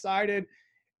getting all excited.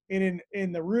 And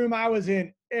in the room I was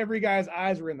in, every guy's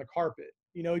eyes were in the carpet.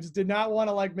 He just did not want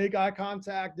to like make eye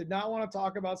contact, did not want to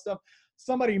talk about stuff.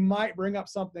 Somebody might bring up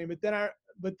something,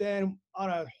 but then on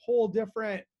a whole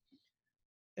different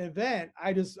event,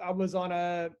 I was on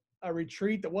a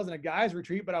retreat that wasn't a guys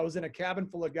retreat, but I was in a cabin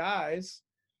full of guys,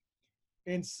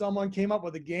 and someone came up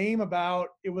with a game about,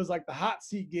 it was like the hot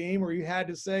seat game where you had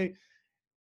to say,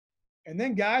 and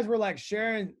then guys were like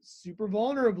sharing super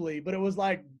vulnerably, but it was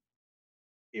like,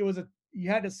 it was a you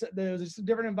had to there was just a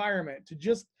different environment to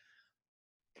just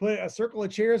put a circle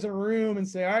of chairs in a room and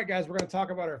say, all right guys, we're going to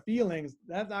talk about our feelings.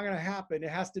 That's not going to happen. It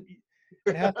has to be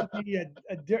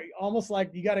almost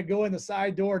like you got to go in the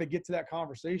side door to get to that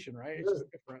conversation, right? It's Yeah,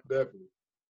 just different. definitely.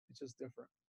 It's just different.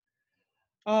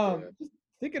 Yeah. Just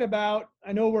thinking about,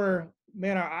 I know we're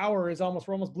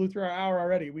almost blew through our hour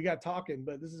already. We got talking,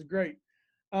 but this is great.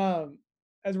 um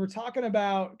as we're talking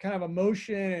about kind of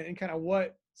emotion and kind of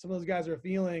what some of those guys are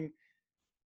feeling,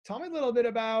 tell me a little bit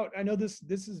about, I know this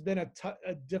has been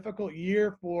a difficult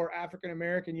year for African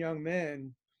American young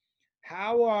men.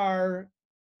 How are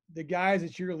the guys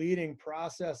that you're leading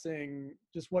processing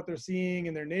just what they're seeing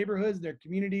in their neighborhoods, their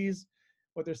communities,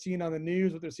 what they're seeing on the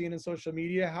news, what they're seeing in social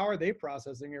media? How are they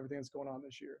processing everything that's going on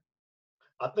this year?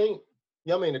 I think,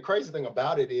 yeah, I mean, the crazy thing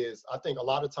about it is, I think a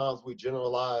lot of times we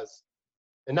generalize,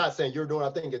 and not saying you're doing, I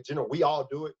think in general, we all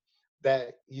do it,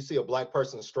 that you see a black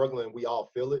person struggling, we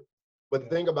all feel it. But the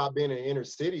Yeah. thing about being in the inner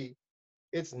city,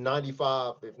 it's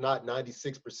 95, if not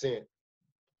 96%,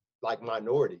 like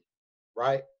minority,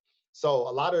 right? So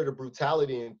a lot of the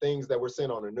brutality and things that we're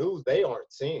seeing on the news, they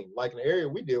aren't seeing. Like in the area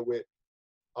we deal with,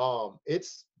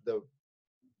 it's the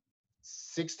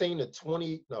 16 to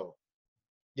 20, no,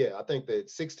 yeah, I think that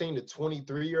 16 to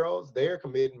 23-year-olds, they're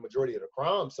committing majority of the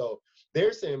crime. So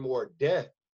they're seeing more death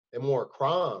and more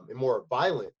crime and more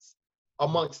violence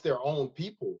amongst their own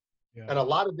people. Yeah. And a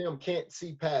lot of them can't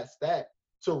see past that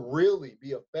to really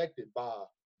be affected by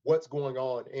what's going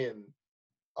on in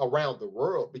around the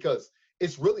world, because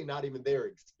it's really not even their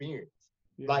experience.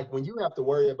 Yeah. Like when you have to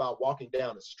worry about walking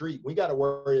down the street, we got to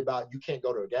worry about, you can't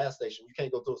go to a gas station, you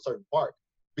can't go to a certain park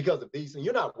because of these. And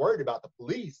you're not worried about the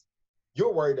police,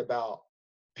 you're worried about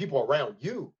people around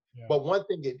you. Yeah. But one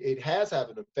thing it has had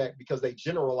an effect, because they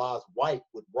generalize white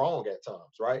with wrong at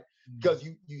times, right? Mm. Because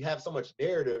you have so much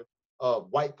narrative of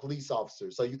white police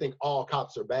officers, so you think all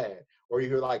cops are bad, or you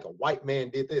hear like a white man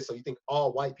did this, so you think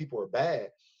all white people are bad.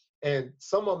 And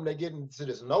some of them, they get into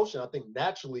this notion, I think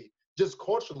naturally, just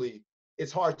culturally,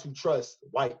 it's hard to trust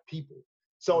white people.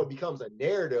 So it becomes a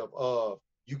narrative of,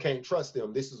 you can't trust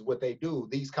them. This is what they do.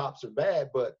 These cops are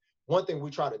bad. But one thing we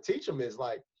try to teach them is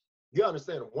like, you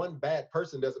understand, one bad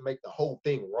person doesn't make the whole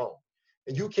thing wrong.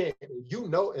 And you can't,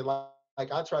 and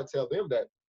like I try to tell them that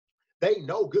they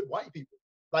know good white people.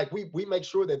 Like we make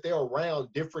sure that they're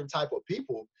around different type of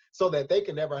people so that they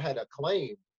can never have a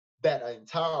claim that an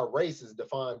entire race is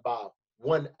defined by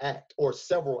one act or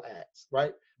several acts,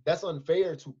 right? That's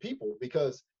unfair to people,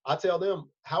 because I tell them,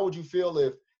 how would you feel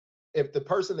if the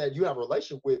person that you have a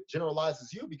relationship with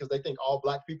generalizes you because they think all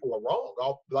black people are wrong,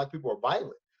 all black people are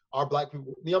violent, all black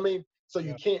people, you know what I mean? So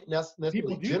you Yeah. can't People necessarily do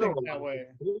think generalize that way.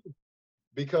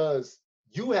 because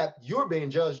you're being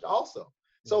judged also.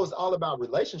 So Yeah. it's all about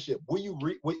relationship.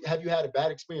 Have you had a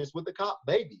bad experience with the cop?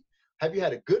 Maybe. Have you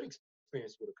had a good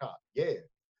experience with a cop? Yeah.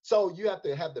 So you have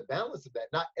to have the balance of that.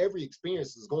 Not every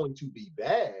experience is going to be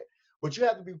bad, but you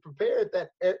have to be prepared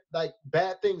that like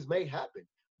bad things may happen.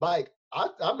 Like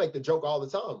I make the joke all the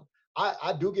time.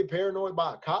 I do get paranoid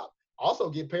by a cop. Also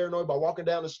get paranoid by walking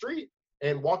down the street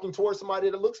and walking towards somebody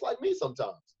that looks like me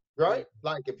sometimes. Yeah. Right?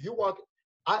 Like if you walk,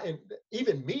 and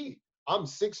even me, I'm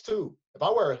 6'2". If I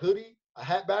wear a hoodie, a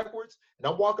hat backwards, and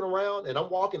I'm walking around and I'm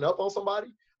walking up on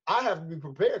somebody, I have to be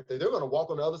prepared that they're going to walk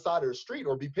on the other side of the street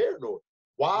or be paranoid.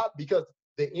 Why? Because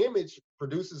the image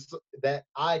produces that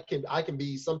I can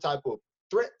be some type of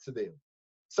threat to them.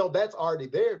 So that's already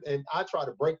there. And I try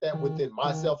to break that within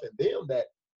myself and them, that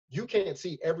you can't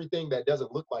see everything that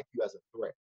doesn't look like you as a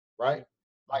threat, right?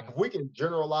 Like if we can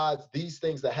generalize these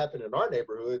things that happen in our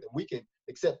neighborhood and we can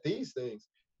accept these things,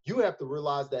 you have to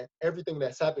realize that everything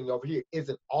that's happening over here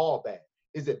isn't all bad.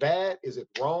 Is it bad? Is it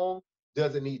wrong?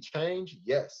 Does it need change?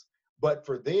 Yes. But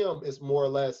for them, it's more or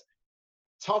less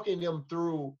talking them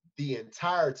through the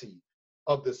entirety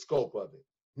of the scope of it,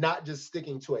 not just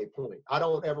sticking to a point. I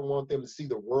don't ever want them to see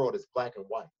the world as black and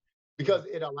white, because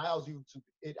it allows you to,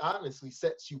 it honestly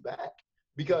sets you back,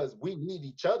 because we need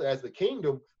each other as the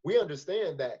kingdom. We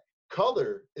understand that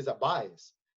color is a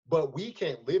bias, but we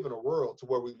can't live in a world to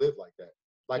where we live like that.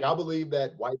 Like I believe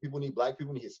that white people need, black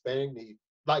people need, Hispanic need,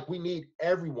 like we need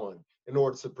everyone in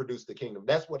order to produce the kingdom.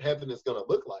 That's what heaven is going to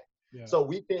look like. Yeah. So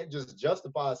we can't just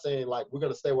justify saying like we're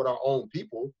going to stay with our own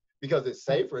people because it's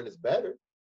safer and it's better.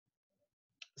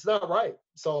 It's not right.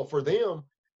 So for them,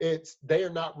 it's, they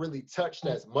are not really touched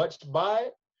as much by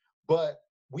it, but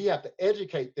we have to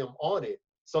educate them on it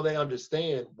so they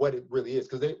understand what it really is.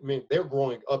 Because they, I mean, they're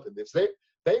growing up in this.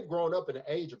 They've grown up in the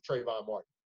age of Trayvon Martin.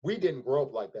 We didn't grow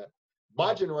up like that.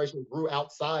 My generation grew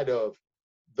outside of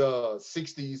the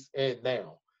 60s and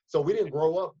now. So we didn't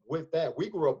grow up with that. We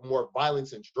grew up more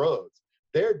violence and drugs.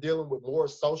 They're dealing with more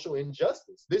social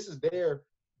injustice. This is their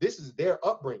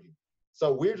upbringing.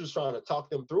 So we're just trying to talk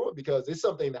them through it, because it's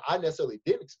something that I necessarily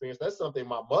didn't experience. That's something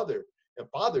my mother and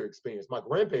father experienced, my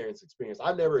grandparents experienced.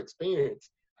 I never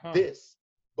experienced this,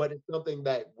 but it's something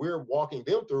that we're walking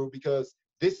them through because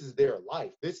this is their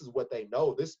life. This is what they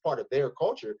know. This is part of their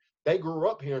culture. They grew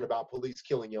up hearing about police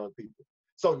killing young people.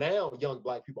 So now young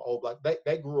black people, old black,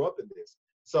 they grew up in this.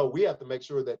 So we have to make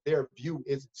sure that their view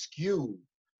isn't skewed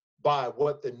by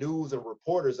what the news and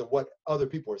reporters and what other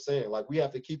people are saying. Like we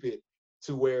have to keep it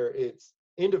to where it's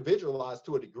individualized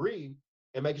to a degree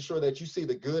and making sure that you see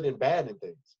the good and bad in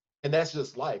things. And that's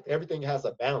just life. Everything has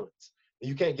a balance. And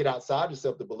you can't get outside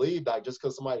yourself to believe like just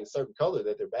because somebody's a certain color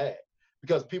that they're bad.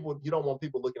 Because people, you don't want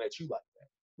people looking at you like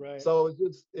that. Right. So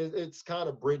it's kind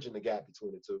of bridging the gap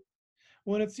between the two.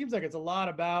 Well, and it seems like it's a lot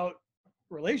about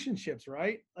relationships,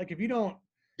 right? Like if you don't,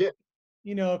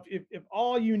 you know, if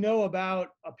all you know about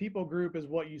a people group is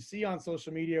what you see on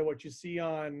social media, what you see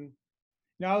on,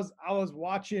 now I was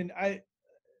watching, I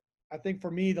think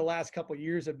for me, the last couple of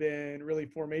years have been really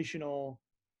formational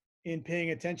in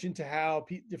paying attention to how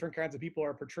different kinds of people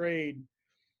are portrayed.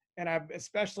 And I've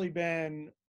especially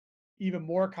been even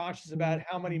more conscious about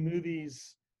how many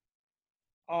movies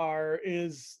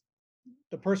is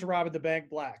the person robbing the bank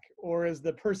black, or is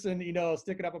the person, you know,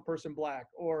 sticking up a person black,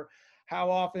 or how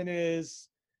often is,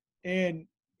 so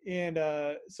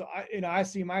I, you know, I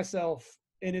see myself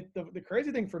in it. The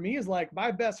crazy thing for me is like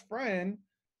my best friend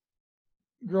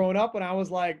growing up when I was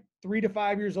like 3 to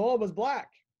 5 years old was black.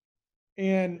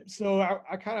 And so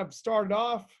I kind of started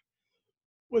off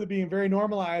with it being very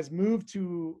normalized, moved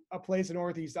to a place in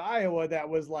Northeast Iowa that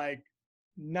was like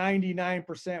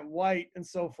 99% white. And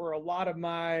so for a lot of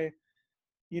my,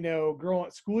 you know,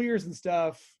 growing school years and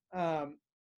stuff,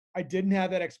 I didn't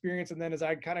have that experience. And then as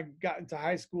I kind of got into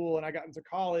high school and I got into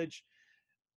college,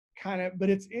 but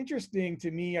it's interesting to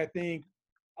me, I think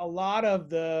a lot of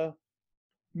the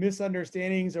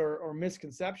misunderstandings or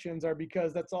misconceptions are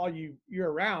because that's all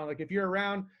you're around. Like if you're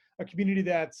around a community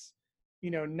that's,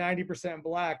 you know, 90%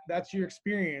 black, that's your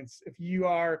experience. If you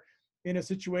are in a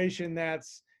situation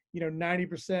that's, you know,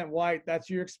 90% white, that's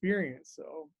your experience.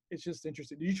 So it's just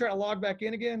interesting. Did you try to log back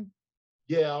in again?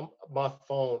 Yeah, my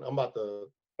phone. I'm about to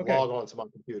log on to my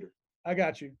computer. I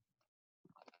got you.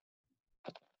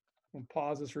 I'm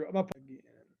pause this real. I'm up again.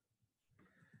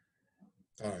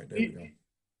 All right, there we go.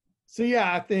 So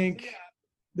yeah, I think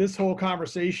this whole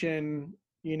conversation,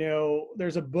 you know,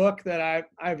 there's a book that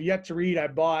I've yet to read. I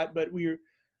bought, but we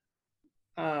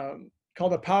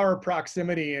called The Power of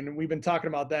Proximity, and we've been talking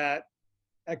about that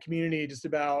at Community, just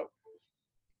about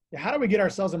how do we get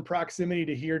ourselves in proximity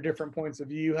to hear different points of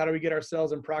view? How do we get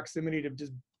ourselves in proximity to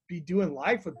just be doing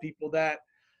life with people that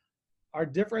are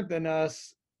different than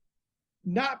us?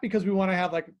 Not because we want to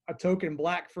have like a token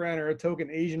black friend or a token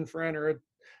Asian friend or a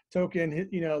token,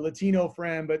 you know, Latino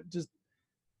friend, but just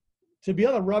to be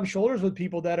able to rub shoulders with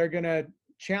people that are going to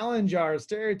challenge our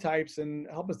stereotypes and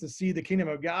help us to see the kingdom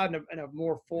of God in a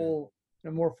more full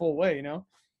way, you know?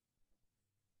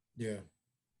 Yeah.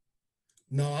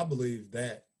 No, I believe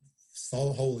that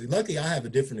so wholly. Luckily, I have a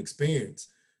different experience.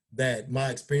 That my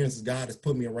experience is God has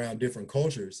put me around different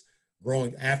cultures.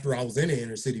 Growing after I was in the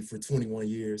inner city for 21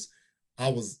 years, I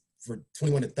was for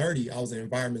 21 to 30, I was in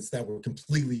environments that were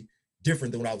completely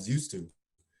different than what I was used to.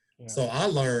 Yeah. So I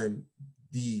learned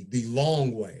the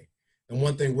long way. And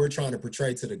one thing we're trying to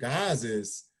portray to the guys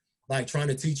is like trying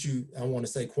to teach you, I want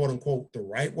to say, quote unquote, the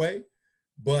right way,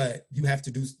 but you have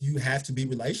to be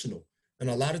relational. And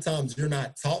a lot of times you're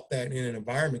not taught that in an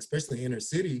environment, especially inner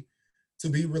city, to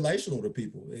be relational to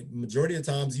people. Majority of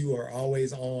times you are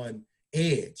always on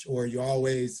edge, or you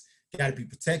always got to be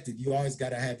protected. You always got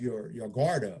to have your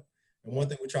guard up. And one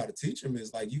thing we try to teach them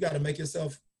is like, you got to make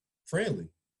yourself friendly.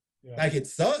 Yeah. Like it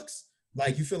sucks.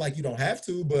 Like you feel like you don't have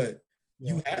to, but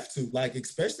you have to. Like,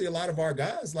 especially a lot of our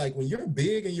guys, like when you're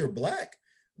big and you're black,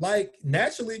 like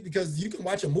naturally, because you can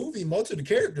watch a movie, most of the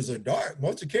characters are dark.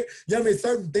 Most of the characters, you know what I mean?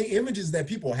 Certain images that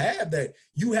people have that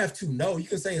you have to know. You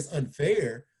can say it's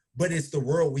unfair, but it's the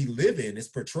world we live in. It's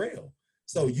portrayal.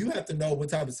 So you have to know what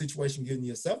type of situation you're getting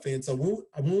yourself in. So when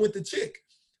I went with the chick,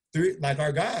 like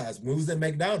our guys, when we was at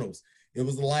McDonald's, it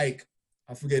was like,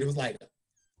 I forget, it was like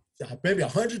maybe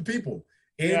 100 people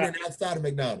in and outside of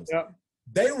McDonald's. Yeah.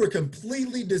 They were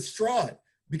completely distraught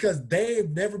because they've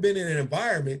never been in an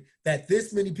environment that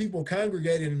this many people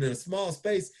congregated in a small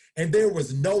space, and there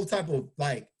was no type of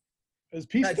like, it was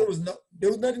peaceful. Like there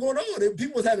was nothing going on.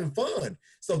 People was having fun.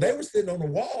 So they were sitting on the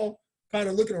wall, kind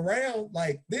of looking around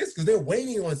like this, because they're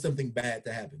waiting on something bad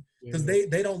to happen. Because they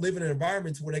don't live in an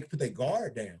environment where they can put their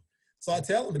guard down. So I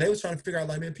tell them, and they was trying to figure out,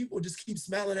 like, man, people just keep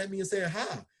smiling at me and saying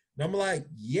hi. And I'm like,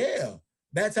 yeah,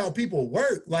 that's how people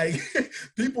work. Like,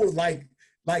 people like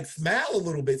smile a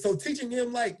little bit. So teaching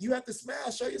them, like, you have to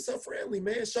smile, show yourself friendly,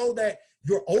 man. Show that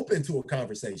you're open to a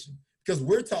conversation, because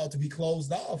we're taught to be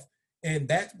closed off. And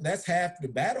that's half the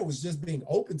battle, is just being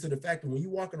open to the fact that when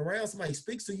you're walking around, somebody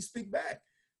speaks to you, speak back.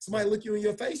 Somebody look you in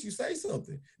your face, you say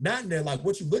something. Not in there like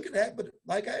what you looking at, but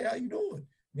like, hey, how you doing?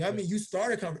 You know what I mean? You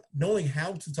start knowing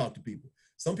how to talk to people.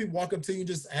 Some people walk up to you and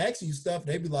just ask you stuff,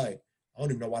 and they be like, I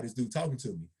don't even know why this dude talking to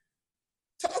me.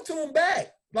 Talk to him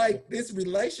back. Like, it's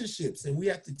relationships, and we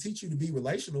have to teach you to be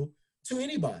relational to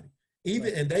anybody.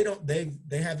 Even and they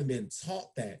haven't been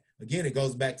taught that. Again, it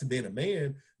goes back to being a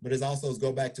man, but it also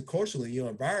goes back to culturally, your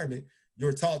environment.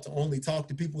 You're taught to only talk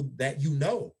to people that you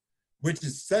know, which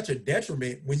is such a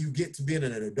detriment when you get to being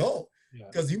an adult.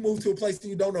 Because you move to a place and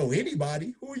you don't know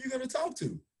anybody. Who are you going to talk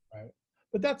to? Right.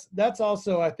 But that's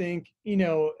also, I think, you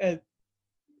know, at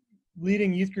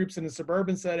leading youth groups in a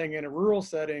suburban setting and a rural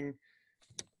setting,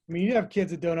 I mean, you have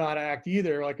kids that don't know how to act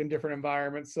either, like in different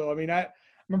environments. So, I mean, I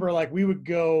remember, like, we would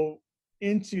go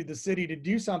into the city to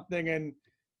do something, and,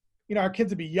 you know, our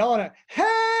kids would be yelling at,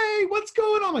 hey, what's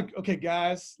going on? I'm like, okay,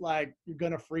 guys, like, you're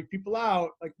going to freak people out.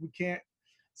 Like, we can't.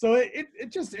 So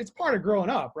it's part of growing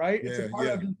up, right? It's a part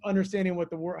of understanding what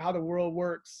how the world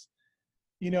works,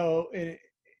 you know,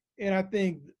 and I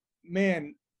think,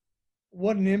 man,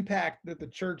 what an impact that the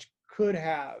church could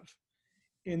have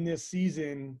in this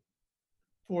season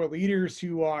for leaders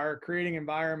who are creating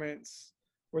environments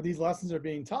where these lessons are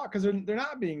being taught, because they're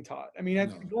not being taught. I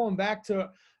mean, going back to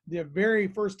the very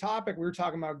first topic, we were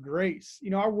talking about grace.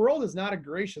 You know, our world is not a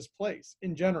gracious place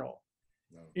in general.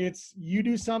 No. It's, you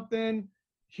do something,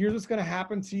 here's what's going to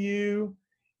happen to you.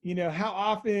 You know, how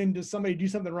often does somebody do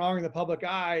something wrong in the public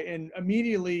eye and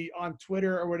immediately on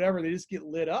Twitter or whatever, they just get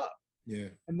lit up? Yeah.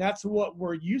 And that's what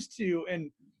we're used to.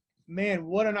 And man,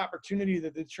 what an opportunity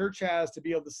that the church has to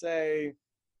be able to say,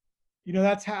 you know,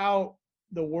 that's how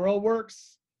the world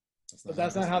works, but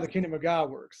that's not how the kingdom of God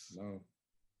works.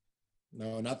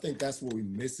 No, and I think that's where we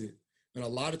miss it. And a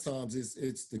lot of times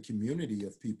it's the community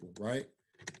of people, right?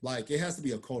 Like, it has to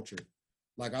be a culture.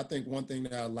 Like, I think one thing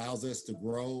that allows us to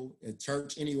grow at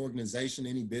church, any organization,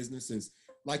 any business, is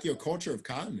like your culture of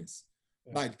kindness.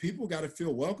 Yeah. Like, people got to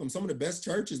feel welcome. Some of the best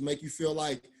churches make you feel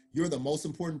like you're the most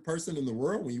important person in the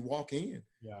world when you walk in.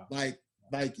 Yeah. Like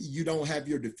you don't have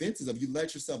your defenses up. You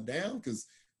let yourself down because,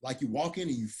 like, you walk in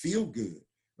and you feel good.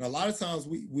 And a lot of times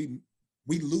we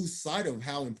lose sight of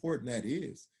how important that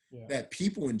is. Yeah. That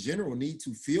people in general need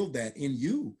to feel that in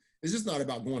you. It's just not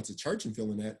about going to church and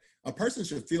feeling that. A person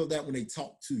should feel that when they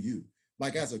talk to you.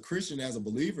 Like, as a Christian, as a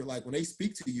believer, like, when they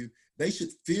speak to you, they should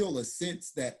feel a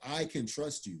sense that I can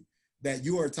trust you, that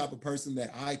you are the type of person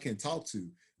that I can talk to,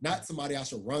 not somebody I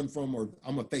should run from or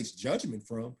I'm gonna face judgment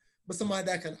from, but somebody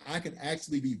that I can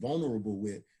actually be vulnerable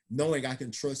with, knowing I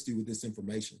can trust you with this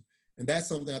information. And that's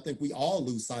something I think we all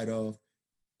lose sight of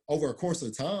over a course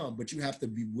of time, but you have to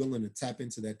be willing to tap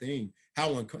into that thing.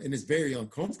 And it's very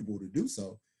uncomfortable to do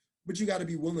so. But you got to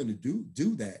be willing to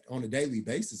do that on a daily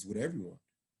basis with everyone.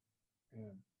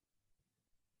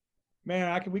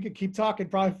 Man, we could keep talking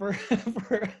probably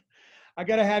for I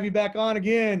got to have you back on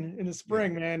again in the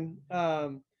spring, man.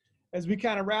 As we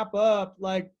kind of wrap up,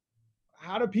 like,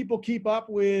 how do people keep up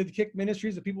with Kick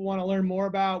Ministries if people want to learn more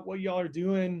about what y'all are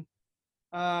doing?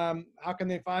 How can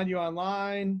they find you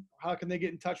online? How can they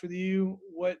get in touch with you?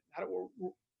 What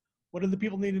do the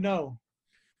people need to know?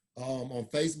 On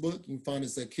Facebook, you can find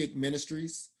us at Kick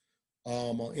Ministries.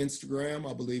 On Instagram,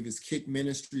 I believe it's Kick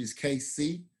Ministries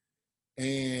KC.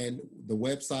 And the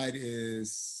website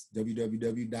is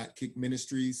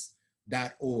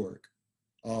www.kickministries.org.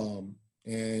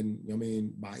 And I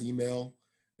mean, by email.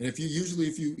 And if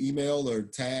you email or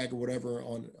tag or whatever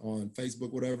on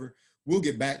Facebook, whatever, we'll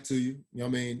get back to you. You know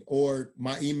what I mean? Or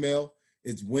my email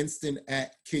is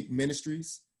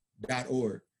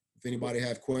winston@kickministries.org. If anybody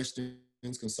have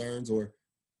questions, concerns, or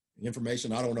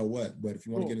information, I don't know what, but if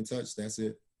you want to get in touch, that's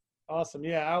it. Awesome.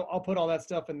 Yeah, I'll put all that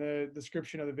stuff in the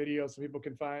description of the video so people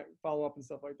can follow up and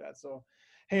stuff like that. So,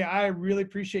 hey, I really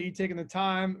appreciate you taking the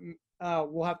time.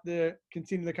 We'll have to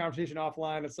continue the conversation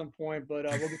offline at some point, but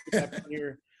we'll get you back on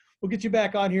here. We'll get you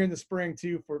back on here in the spring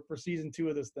too for season 2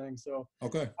 of this thing. So,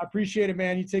 okay, I appreciate it,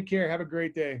 man. You take care. Have a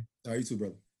great day. All right, you too,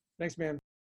 brother. Thanks, man.